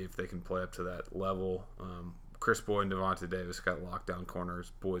to see if they can play up to that level. Chris Boyd and Devontae Davis got lockdown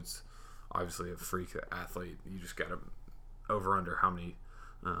corners. Boyd's obviously a freak athlete. You just got to over under how many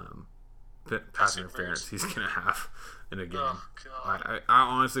pass interference he's going to have in a game. Oh, God. I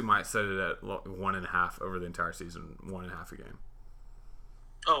honestly might set it at 1.5 over the entire season. 1.5 a game.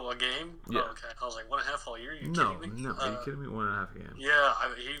 Oh, a game? Yeah. Oh, okay. I was like, 1.5 all year? Are you No, kidding me? no. Are you kidding me? 1.5 a game. Yeah,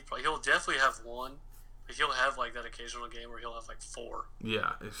 he'll definitely have one. But he'll have like that occasional game where he'll have like 4.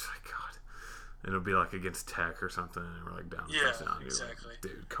 Yeah, it's like, God. It'll be like against Tech or something, and we're like down. Yeah, down. exactly. Like,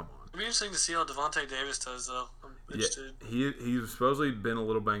 dude, come on. It'll be interesting to see how Devontae Davis does, though. I'm interested. Yeah, he's supposedly been a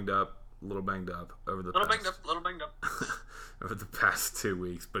little banged up over the Little banged up. over the past 2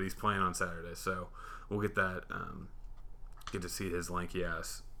 weeks, but he's playing on Saturday, so we'll get that. Get to see his lanky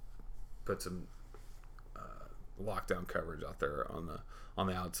ass put some lockdown coverage out there on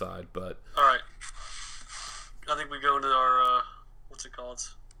the outside. But All right, I think we go into our what's it called?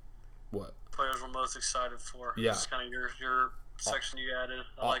 what? Players we're most excited for. Yeah. It's kind of your section you added.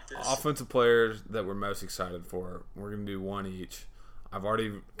 I like this. Offensive players that we're most excited for. We're gonna do one each. I've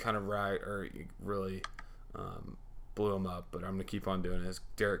already kind of really blew him up, but I'm gonna keep on doing it. It's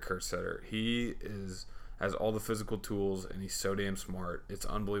Derek Kurtsetter. He has all the physical tools, and he's so damn smart. It's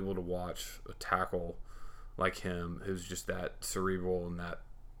unbelievable to watch a tackle like him, who's just that cerebral and that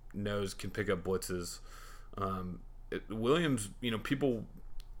can pick up blitzes. Williams,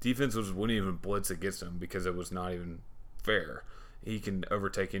 defenses wouldn't even blitz against him because it was not even fair. He can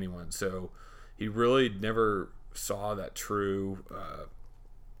overtake anyone. So he really never saw that true,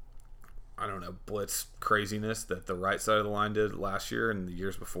 blitz craziness that the right side of the line did last year and the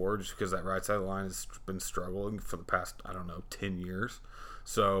years before, just because that right side of the line has been struggling for the past, 10 years.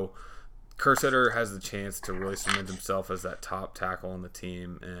 So Kurtsetter has the chance to really cement himself as that top tackle on the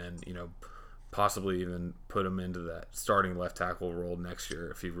team and, possibly even put him into that starting left tackle role next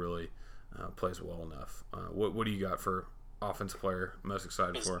year if he really plays well enough. What do you got for offensive player most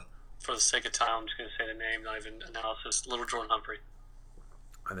excited for? For the sake of time, I'm just going to say the name, not even analysis. Little Jordan Humphrey.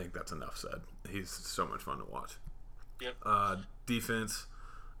 I think that's enough said. He's so much fun to watch. Yep. Defense,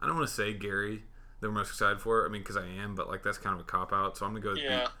 I don't want to say Gary that we're most excited for. I mean, because I am, but that's kind of a cop out. So I'm gonna go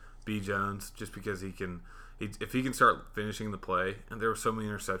with B Jones just because if he can start finishing the play, and there were so many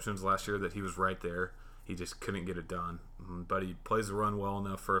interceptions last year that he was right there, he just couldn't get it done. But he plays the run well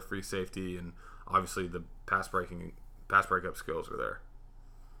enough for a free safety, and obviously the pass breakup skills are there.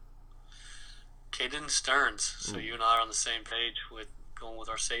 Caden Stearns. So you and I are on the same page with going with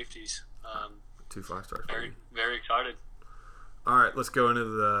our safeties. 2 5-stars. Very, very excited. All right, let's go into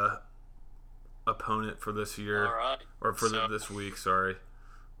the opponent for this year. All right. Or for this week, sorry.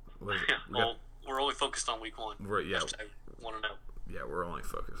 We're only focused on week 1. Want to know. Yeah, we're only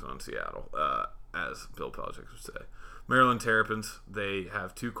focused on Seattle, as Bill Belichick would say. Maryland Terrapins, they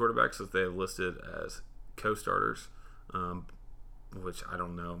have 2 quarterbacks that they have listed as co-starters, which I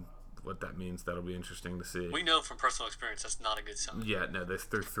don't know what that means. That'll be interesting to see. We know from personal experience that's not a good sign. Yeah, no, they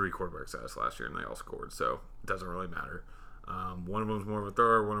threw 3 quarterbacks at us last year, and they all scored, so it doesn't really matter. One of them's more of a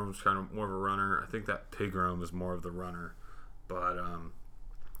thrower, one of them's kind of more of a runner. I think that Pigram is more of the runner, but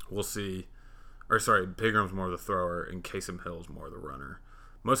we'll see. Pigram's more of the thrower, and Kasem Hill's more of the runner.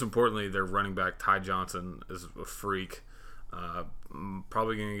 Most importantly, their running back, Ty Johnson, is a freak.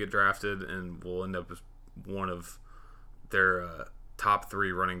 Probably going to get drafted and will end up as one of their top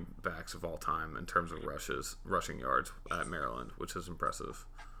 3 running backs of all time in terms of rushing yards at Maryland, which is impressive.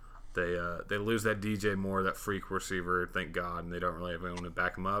 They lose that DJ Moore, that freak receiver, thank God, and they don't really have anyone to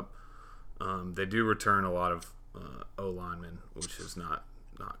back him up. They do return a lot of O linemen, which is not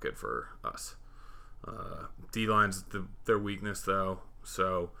good for us. D-line's their weakness, though,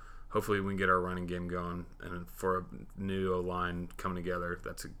 so hopefully we can get our running game going. And for a new O-line coming together,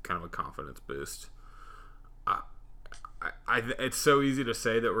 that's kind of a confidence boost. It's so easy to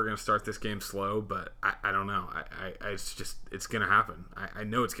say that we're going to start this game slow, but I don't know. It's going to happen. I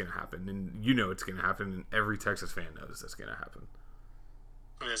know it's going to happen, and you know it's going to happen, and every Texas fan knows that's going to happen.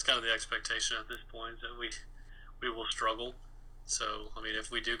 I mean, it's kind of the expectation at this point that we will struggle. So, I mean, if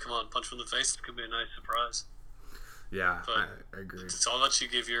we do come out and punch from the face, it could be a nice surprise. Yeah, I agree. So I'll let you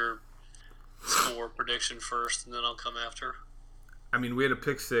give your score prediction first, and then I'll come after. I mean, we had a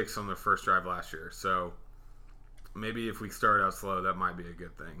pick 6 on the first drive last year, so maybe if we start out slow, that might be a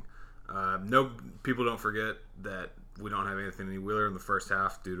good thing. No, people don't forget that we don't have Anthony Wheeler in the first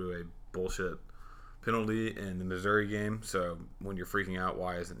half due to a bullshit penalty in the Missouri game. So when you're freaking out,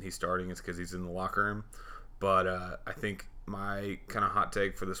 why isn't he starting? It's because he's in the locker room. But I think my kind of hot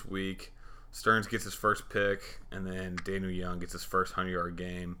take for this week, Stearns gets his first pick, and then Daniel Young gets his first 100-yard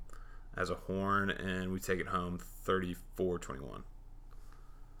game as a Horn, and we take it home 34-21.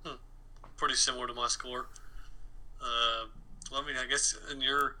 Pretty similar to my score. Well, I mean, I guess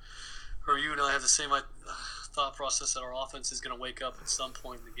you and I have the same thought process that our offense is going to wake up at some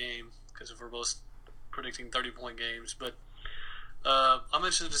point in the game, because if we're both predicting 30-point games. But I'm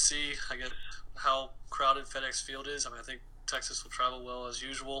interested to see, I guess, how crowded FedEx Field is. I mean, I think Texas will travel well as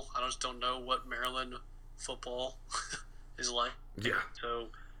usual. I just don't know what Maryland football is like. Yeah. So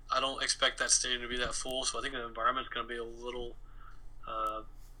I don't expect that stadium to be that full. So I think the environment's going to be a little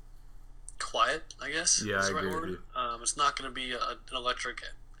quiet, I guess. Yeah, I agree word. with you. It's not going to be an electric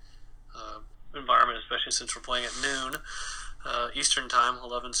environment, especially since we're playing at noon Eastern time,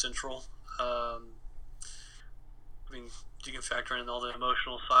 11 Central. I mean, you can factor in all the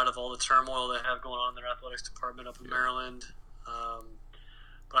emotional side of all the turmoil they have going on in their athletics department up in Maryland.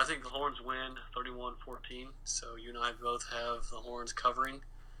 But I think the Horns win 31-14. So you and I both have the Horns covering.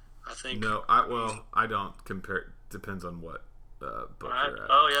 I think. No, I don't compare. Depends on what book you're at.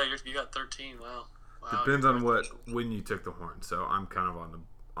 Oh yeah, you got 13. Wow. Depends on when you took the Horns. So I'm kind of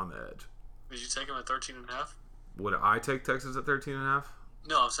on the edge. Did you take them at 13.5? Would I take Texas at 13.5?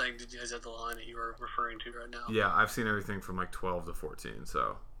 No, I'm saying, is that the line that you were referring to right now? Yeah, I've seen everything from like 12 to 14.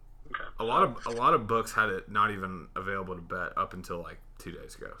 So okay. a lot of books had it not even available to bet up until like 2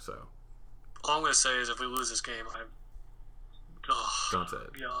 days ago. So all I'm going to say is if we lose this game, don't say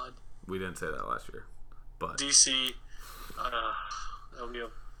it. God. We didn't say that last year, but DC, that would be a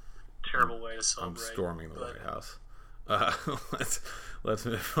terrible way to celebrate. I'm storming the White House. Let's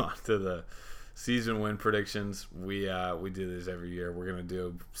move on to the season win predictions. We do this every year. We're gonna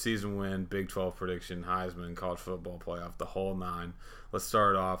do a season win, Big 12 prediction, Heisman, college football playoff, the whole 9. Let's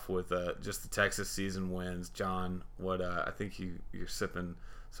start off with just the Texas season wins. John, what I think you're sipping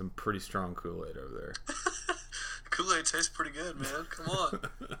some pretty strong Kool-Aid over there. Kool-Aid tastes pretty good, man. Come on,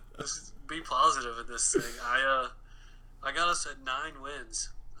 let's be positive in this thing. I got us at 9 wins.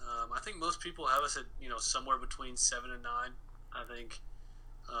 I think most people have us at somewhere between 7 and 9. I think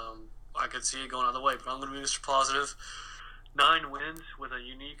I could see it going either way, but I'm going to be Mr. Positive. 9 wins with a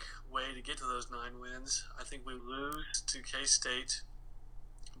unique way to get to those 9 wins. I think we lose to K-State,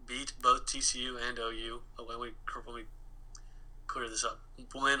 beat both TCU and OU. But when we clear this up,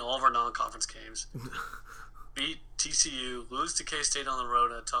 win all of our non-conference games. Beat TCU, lose to K-State on the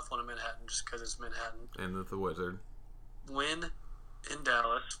road in a tough one in Manhattan just because it's Manhattan. And with the Wizard. Win in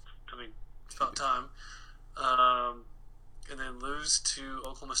Dallas. I mean, it's about time. And then lose to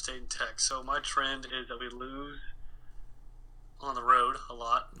Oklahoma State and Tech. So my trend is that we lose on the road a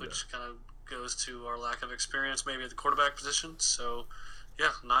lot, which kind of goes to our lack of experience maybe at the quarterback position. So,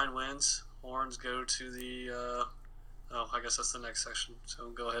 9 wins. Horns go to the I guess that's the next section. So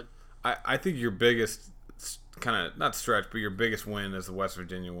go ahead. I think your biggest kind of, not stretch, but your biggest win is the West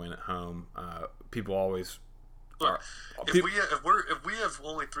Virginia win at home. People always... Look, if we have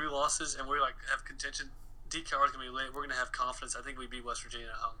only 3 losses and we have contention, DKR is going to be late. We're going to have confidence. I think we beat West Virginia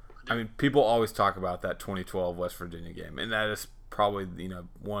at home. I mean, people always talk about that 2012 West Virginia game, and that is probably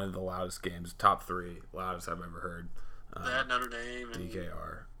one of the loudest games, top 3 loudest I've ever heard. That Notre Dame and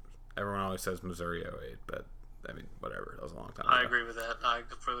DKR. Everyone always says Missouri 08, but I mean, whatever. That was a long time ago. I ago. agree with that. I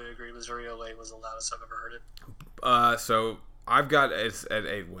completely agree. Missouri 08 was the loudest I've ever heard it. So I've got it at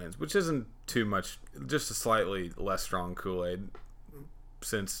 8 wins, which isn't too much. Just a slightly less strong Kool-Aid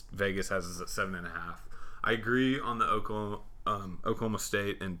since Vegas has us at 7.5. I agree on the Oklahoma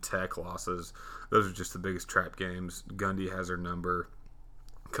State and Tech losses. Those are just the biggest trap games. Gundy has her number.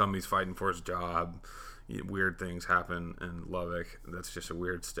 Cummings fighting for his job. Weird things happen in Lubbock. That's just a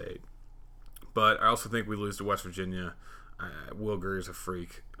weird state. But I also think we lose to West Virginia. Will Grier's a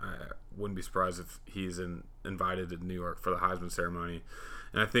freak. I wouldn't be surprised if he's invited to New York for the Heisman ceremony.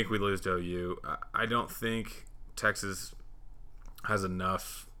 And I think we lose to OU. I don't think Texas has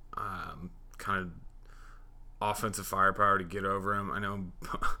enough kind of offensive firepower to get over him. I know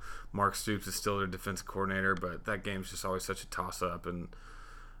Mark Stoops is still their defensive coordinator, but that game's just always such a toss-up. And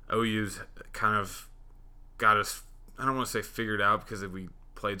OU's kind of got us, I don't want to say figured out because we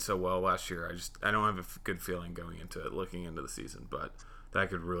played so well last year. I don't have a good feeling going into it, looking into the season, but that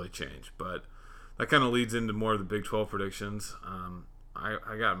could really change. But that kind of leads into more of the Big 12 predictions.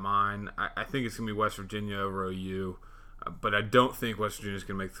 I got mine. I think it's going to be West Virginia over OU, but I don't think West Virginia is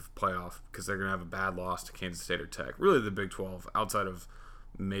going to make the playoff because they're going to have a bad loss to Kansas State or Tech. Really, the Big 12, outside of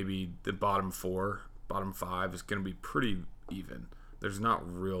maybe the bottom 4, bottom 5, is going to be pretty even. There's not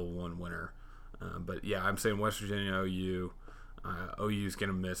real one winner. But, yeah, I'm saying West Virginia, OU. OU is going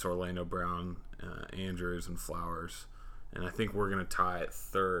to miss Orlando Brown, Andrews, and Flowers. And I think we're going to tie at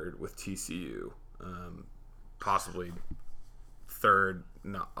third with TCU. Possibly third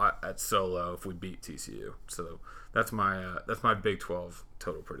at solo if we beat TCU. So that's my Big 12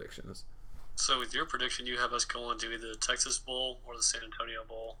 total predictions. So with your prediction, you have us going to either the Texas Bowl or the San Antonio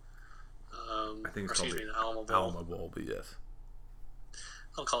Bowl. I think it's called the Alamo Bowl. Alamo Bowl, but yes.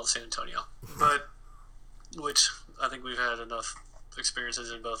 I'll call it San Antonio. But which I think we've had enough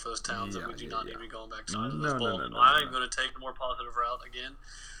experiences in both those towns that we do not need to be going back to either of those bowls. I'm going to take the more positive route again.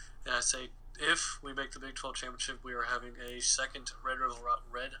 And I say if we make the Big 12 championship, we are having a second Red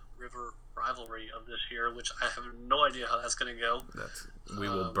River rivalry of this year, which I have no idea how that's going to go. We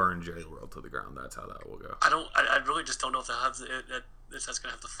will burn Jerry World to the ground. That's how that will go. I really just don't know if that's going to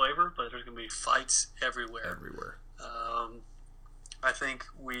have the flavor, but there's going to be fights everywhere. I think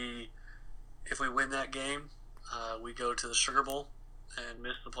if we win that game, we go to the Sugar Bowl and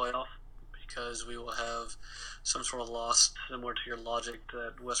miss the playoff because we will have some sort of loss similar to your logic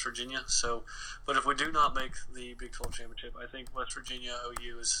at West Virginia. So, but if we do not make the Big 12 championship, I think West Virginia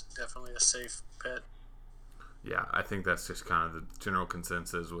OU is definitely a safe bet. Yeah, I think that's just kind of the general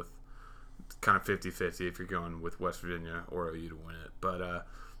consensus with kind of 50-50 if you're going with West Virginia or OU to win it. But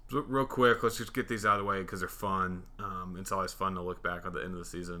real quick, let's just get these out of the way because they're fun. It's always fun to look back at the end of the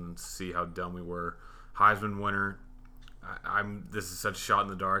season and see how dumb we were. Heisman winner. This is such a shot in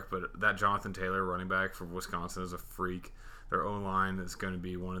the dark, but that Jonathan Taylor running back for Wisconsin is a freak. Their O-line is going to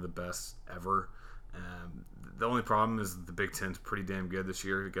be one of the best ever. The only problem is the Big Ten's pretty damn good this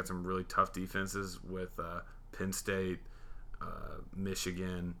year. We've got some really tough defenses with Penn State,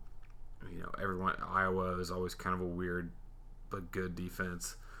 Michigan. Iowa is always kind of a weird but good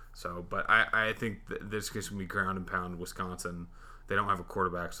defense. So, but I think this is going to be ground and pound Wisconsin. They don't have a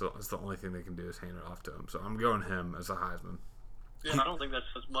quarterback, so that's the only thing they can do is hand it off to him. So I'm going him as a Heisman. Yeah, I don't think that's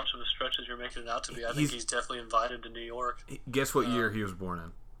as much of a stretch as you're making it out to be. I think he's definitely invited to New York. Guess what year he was born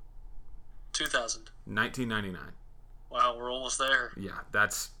in? 2000. 1999. Wow, we're almost there. Yeah,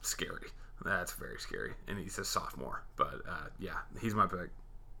 that's scary. That's very scary. And he's a sophomore. But, yeah, he's my pick.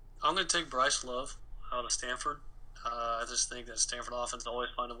 I'm going to take Bryce Love out of Stanford. I just think that Stanford offense always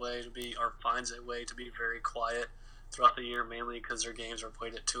finds a way to be very quiet throughout the year, mainly because their games are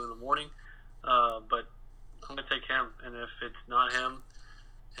played at 2 in the morning. But I'm going to take him. And if it's not him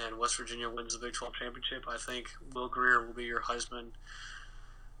and West Virginia wins the Big 12 championship, I think Will Grier will be your Heisman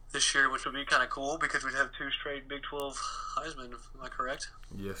this year, which would be kind of cool because we'd have 2 straight Big 12 Heisman. Am I correct?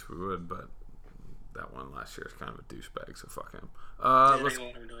 Yes, we would, but that one last year is kind of a douchebag, so fuck him. Let's do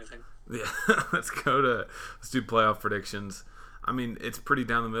anything. Yeah, let's do playoff predictions. I mean, it's pretty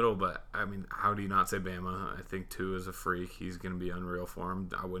down the middle, but I mean, how do you not say Bama? I think Tua is a freak. He's going to be unreal for him.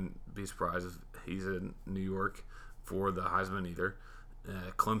 I wouldn't be surprised if he's in New York for the Heisman either.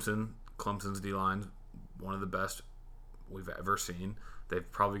 Clemson's D-line, one of the best we've ever seen.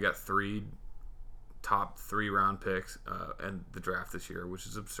 They've probably got 3 top 3 round picks in the draft this year, which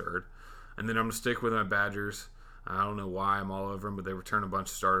is absurd. And then I'm going to stick with my Badgers. I don't know why I'm all over them, but they return a bunch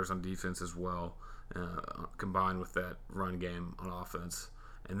of starters on defense as well, combined with that run game on offense.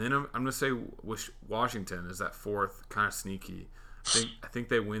 And then I'm going to say Washington is that 4th, kind of sneaky. I think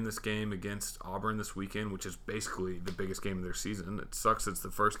they win this game against Auburn this weekend, which is basically the biggest game of their season. It sucks it's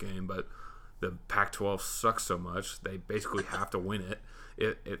the first game, but the Pac-12 sucks so much they basically have to win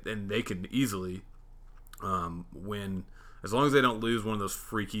it. And they can easily win. As long as they don't lose one of those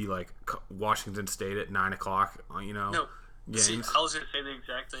freaky, like Washington State at 9 o'clock, No, See, games. I was going to say the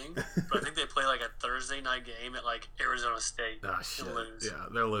exact thing, but I think they play like a Thursday night game at like Arizona State Shit. and lose. Yeah,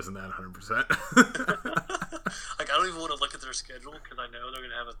 they're losing that 100%. Like, I don't even want to look at their schedule because I know they're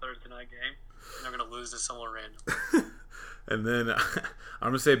going to have a Thursday night game and they're going to lose to someone random. And then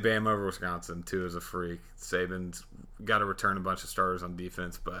I'm going to say Bama over Wisconsin, too, as a freak. Saban's got to return a bunch of starters on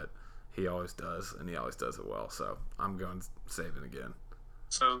defense, but he always does, and he always does it well. So I'm going Saban again.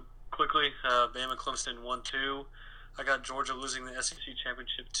 So, quickly, Bama Clemson 1-2. I got Georgia losing the SEC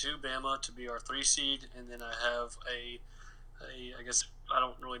championship to Bama to be our 3 seed, and then I have I guess I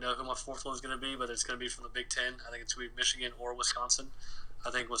don't really know who my fourth one is going to be, but it's going to be from the Big Ten. I think it's going to be Michigan or Wisconsin.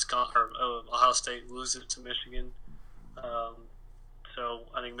 I think Ohio State loses to Michigan. So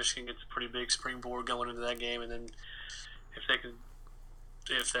I think Michigan gets a pretty big springboard going into that game, and then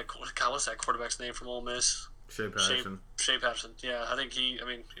what's that quarterback's name from Ole Miss? Shea Patterson. Shea Patterson. Yeah, I think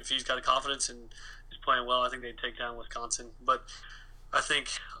if he's got a confidence and he's playing well, I think they'd take down Wisconsin. But I think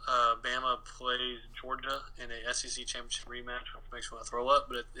Bama plays Georgia in a SEC championship rematch, which makes me want to throw up,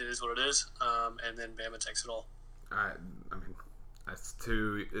 but it is what it is. And then Bama takes it all. I mean,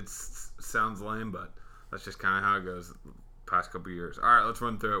 it sounds lame, but that's just kind of how it goes the past couple of years. All right, let's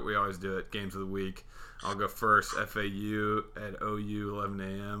run through it. We always do it. Games of the week. I'll go first. FAU at OU, 11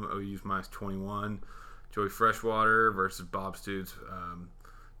 a.m. OU's minus 21. Joey Freshwater versus Bob Stoops'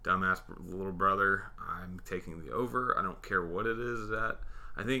 dumbass little brother. I'm taking the over. I don't care what it is at.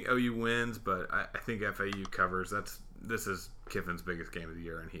 I think OU wins, but I think FAU covers. This is Kiffin's biggest game of the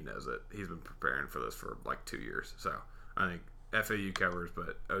year, and he knows it. He's been preparing for this for like 2 years. So I think FAU covers,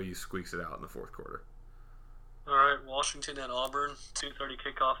 but OU squeaks it out in the fourth quarter. All right, Washington at Auburn, 2:30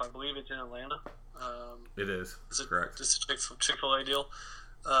 kickoff. I believe it's in Atlanta. It is. Correct. Just a Chick-fil-A deal.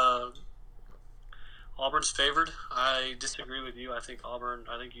 Auburn's favored. I disagree with you. I think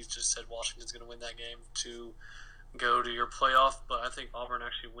you just said Washington's going to win that game to go to your playoff, but I think Auburn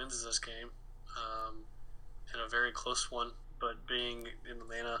actually wins this game in a very close one. But being in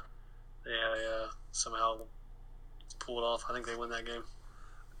Atlanta, they somehow pull it off. I think they win that game.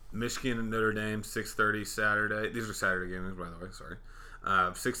 Michigan and Notre Dame, 6:30 Saturday. These are Saturday games, by the way. Sorry.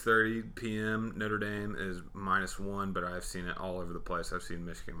 6:30 p.m. Notre Dame is -1, but I've seen it all over the place. I've seen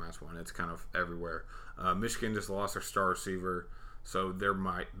Michigan -1. It's kind of everywhere. Michigan just lost their star receiver, so there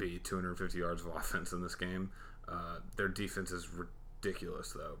might be 250 yards of offense in this game. Their defense is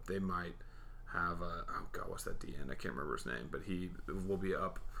ridiculous, though. They might have what's that DN? I can't remember his name, but he will be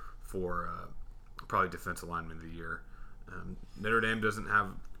up for probably defensive lineman of the year. Notre Dame doesn't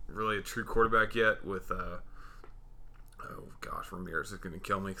have really a true quarterback yet with Ramirez is going to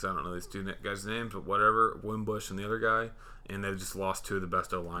kill me because I don't know these two guys' names, but whatever, Wimbush and the other guy, and they've just lost two of the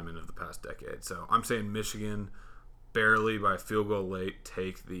best O-linemen of the past decade. So I'm saying Michigan barely by a field goal late,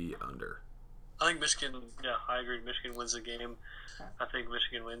 take the under. I think Michigan, I agree. Michigan wins the game. I think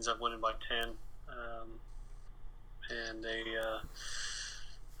Michigan ends up winning by 10. And they're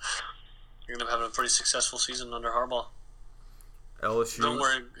going to have a pretty successful season under Harbaugh. LSU. Don't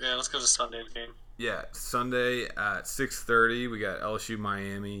worry. Yeah, let's go to Sunday's game. Yeah, Sunday at 6:30, we got LSU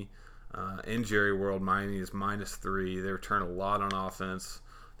Miami in Jerry World. Miami is -3. They return a lot on offense.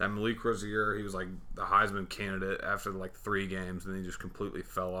 That Malik Rozier, he was like the Heisman candidate after like 3 games, and then he just completely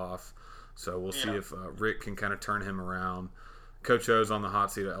fell off. So we'll see if Rick can kind of turn him around. Coach O's on the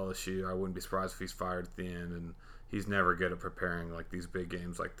hot seat at LSU. I wouldn't be surprised if he's fired at the end, and he's never good at preparing like these big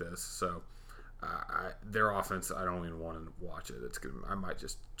games like this. So their offense, I don't even want to watch it. It's good. I might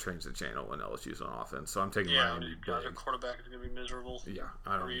just change the channel when LSU's on offense. So I'm taking Miami big. Their quarterback is going to be miserable. Yeah,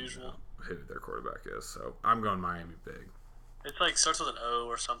 I don't know who their quarterback is. So I'm going Miami big. It's like starts with an O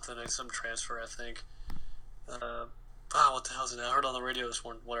or something. Like some transfer, I think. What the hell is it? I heard on the radio this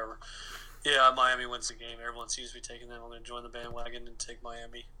morning. Whatever. Yeah, Miami wins the game. Everyone seems to be taking them. I'm going to join the bandwagon and take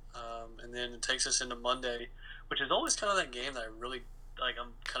Miami. And then it takes us into Monday, which is always kind of that game that I really like.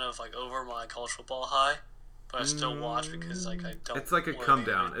 I'm kind of like over my college football high, but I still watch because like I don't. It's like a come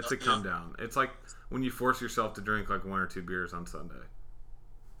down. It's a come down. It's like when you force yourself to drink like 1 or 2 beers on Sunday.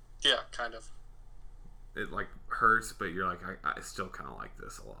 Yeah, kind of. It like hurts, but you're like, I still kind of like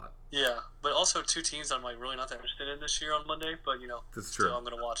this a lot. Yeah, but also 2 teams I'm like really not that interested in this year on Monday, but that's true. Still I'm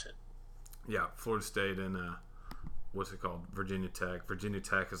gonna watch it. Yeah, Florida State and what's it called? Virginia Tech. Virginia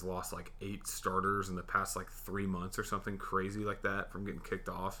Tech has lost like 8 starters in the past like 3 months or something crazy like that from getting kicked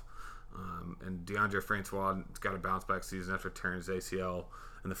off. And DeAndre Francois got a bounce back season after tearing his ACL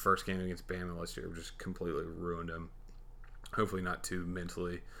in the first game against Bama last year, just completely ruined him. Hopefully not too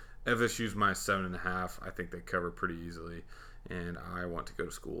mentally. FSU's -7.5. I think they cover pretty easily, and I want to go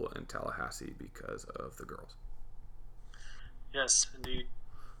to school in Tallahassee because of the girls. Yes, indeed.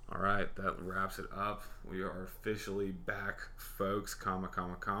 All right, that wraps it up. We are officially back, folks.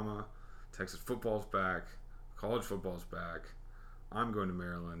 Texas football's back. College football's back. I'm going to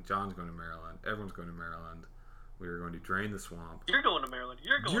Maryland. John's going to Maryland. Everyone's going to Maryland. We are going to drain the swamp. You're going to Maryland.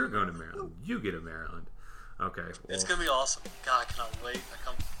 You're going to Maryland. You get to Maryland. Okay. Well, it's going to be awesome. God, I cannot wait.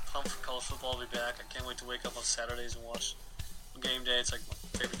 I'm pumped for college football to be back. I can't wait to wake up on Saturdays and watch game day. It's like my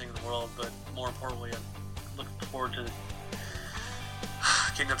favorite thing in the world. But more importantly, I'm looking forward to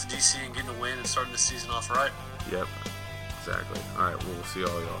getting up to DC and getting a win and starting the season off right. Yep. Exactly. All right. Well, we'll see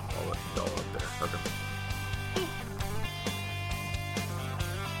all y'all up there. Okay.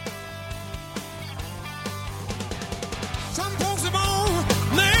 Some folks have all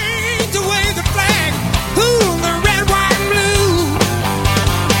made to wave the flag, the red, white, and blue.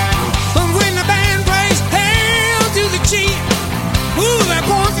 But when the band plays hail to the chief, they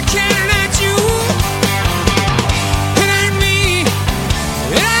point the cannon at you. It ain't me,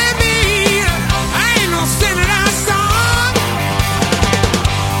 I ain't no sinner I saw.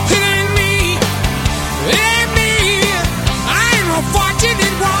 It ain't me, I ain't no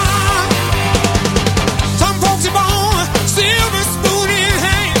fortunate one. Some folks are born silver spoon in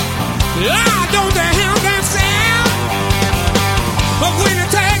hand. Lord, don't they help themselves? But when the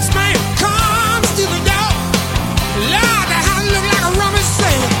tax man comes to the door, Lord, they have to look like a rummy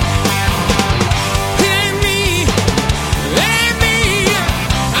sail. It ain't me,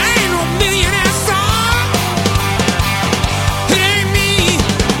 I ain't no millionaire son. It ain't me,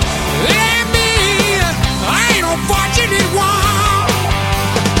 I ain't no fortunate one.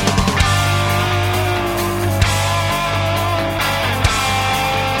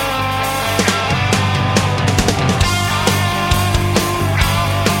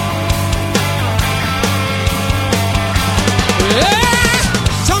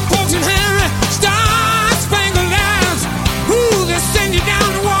 Some folks in Henry Star-Spangled Lands, they send you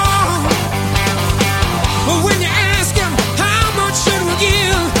down the wall. But when you ask them how much should we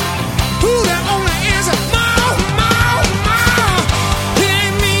give, their only answer, more. It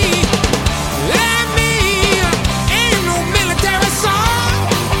ain't me, ain't no military song.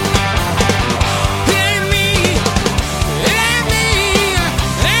 It ain't me,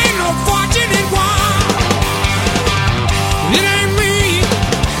 ain't no fortunate one. It ain't me,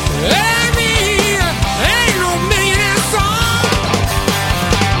 ain't no millionaire song.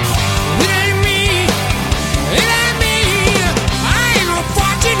 It ain't me, I ain't no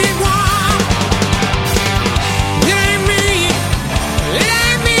fortunate one. It ain't me,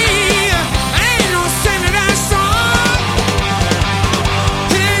 I ain't no senator son.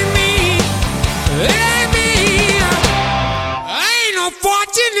 It ain't me, I ain't no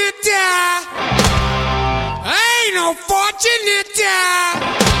fortunate I ain't no fortunate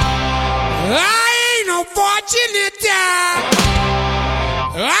I ain't no fortunate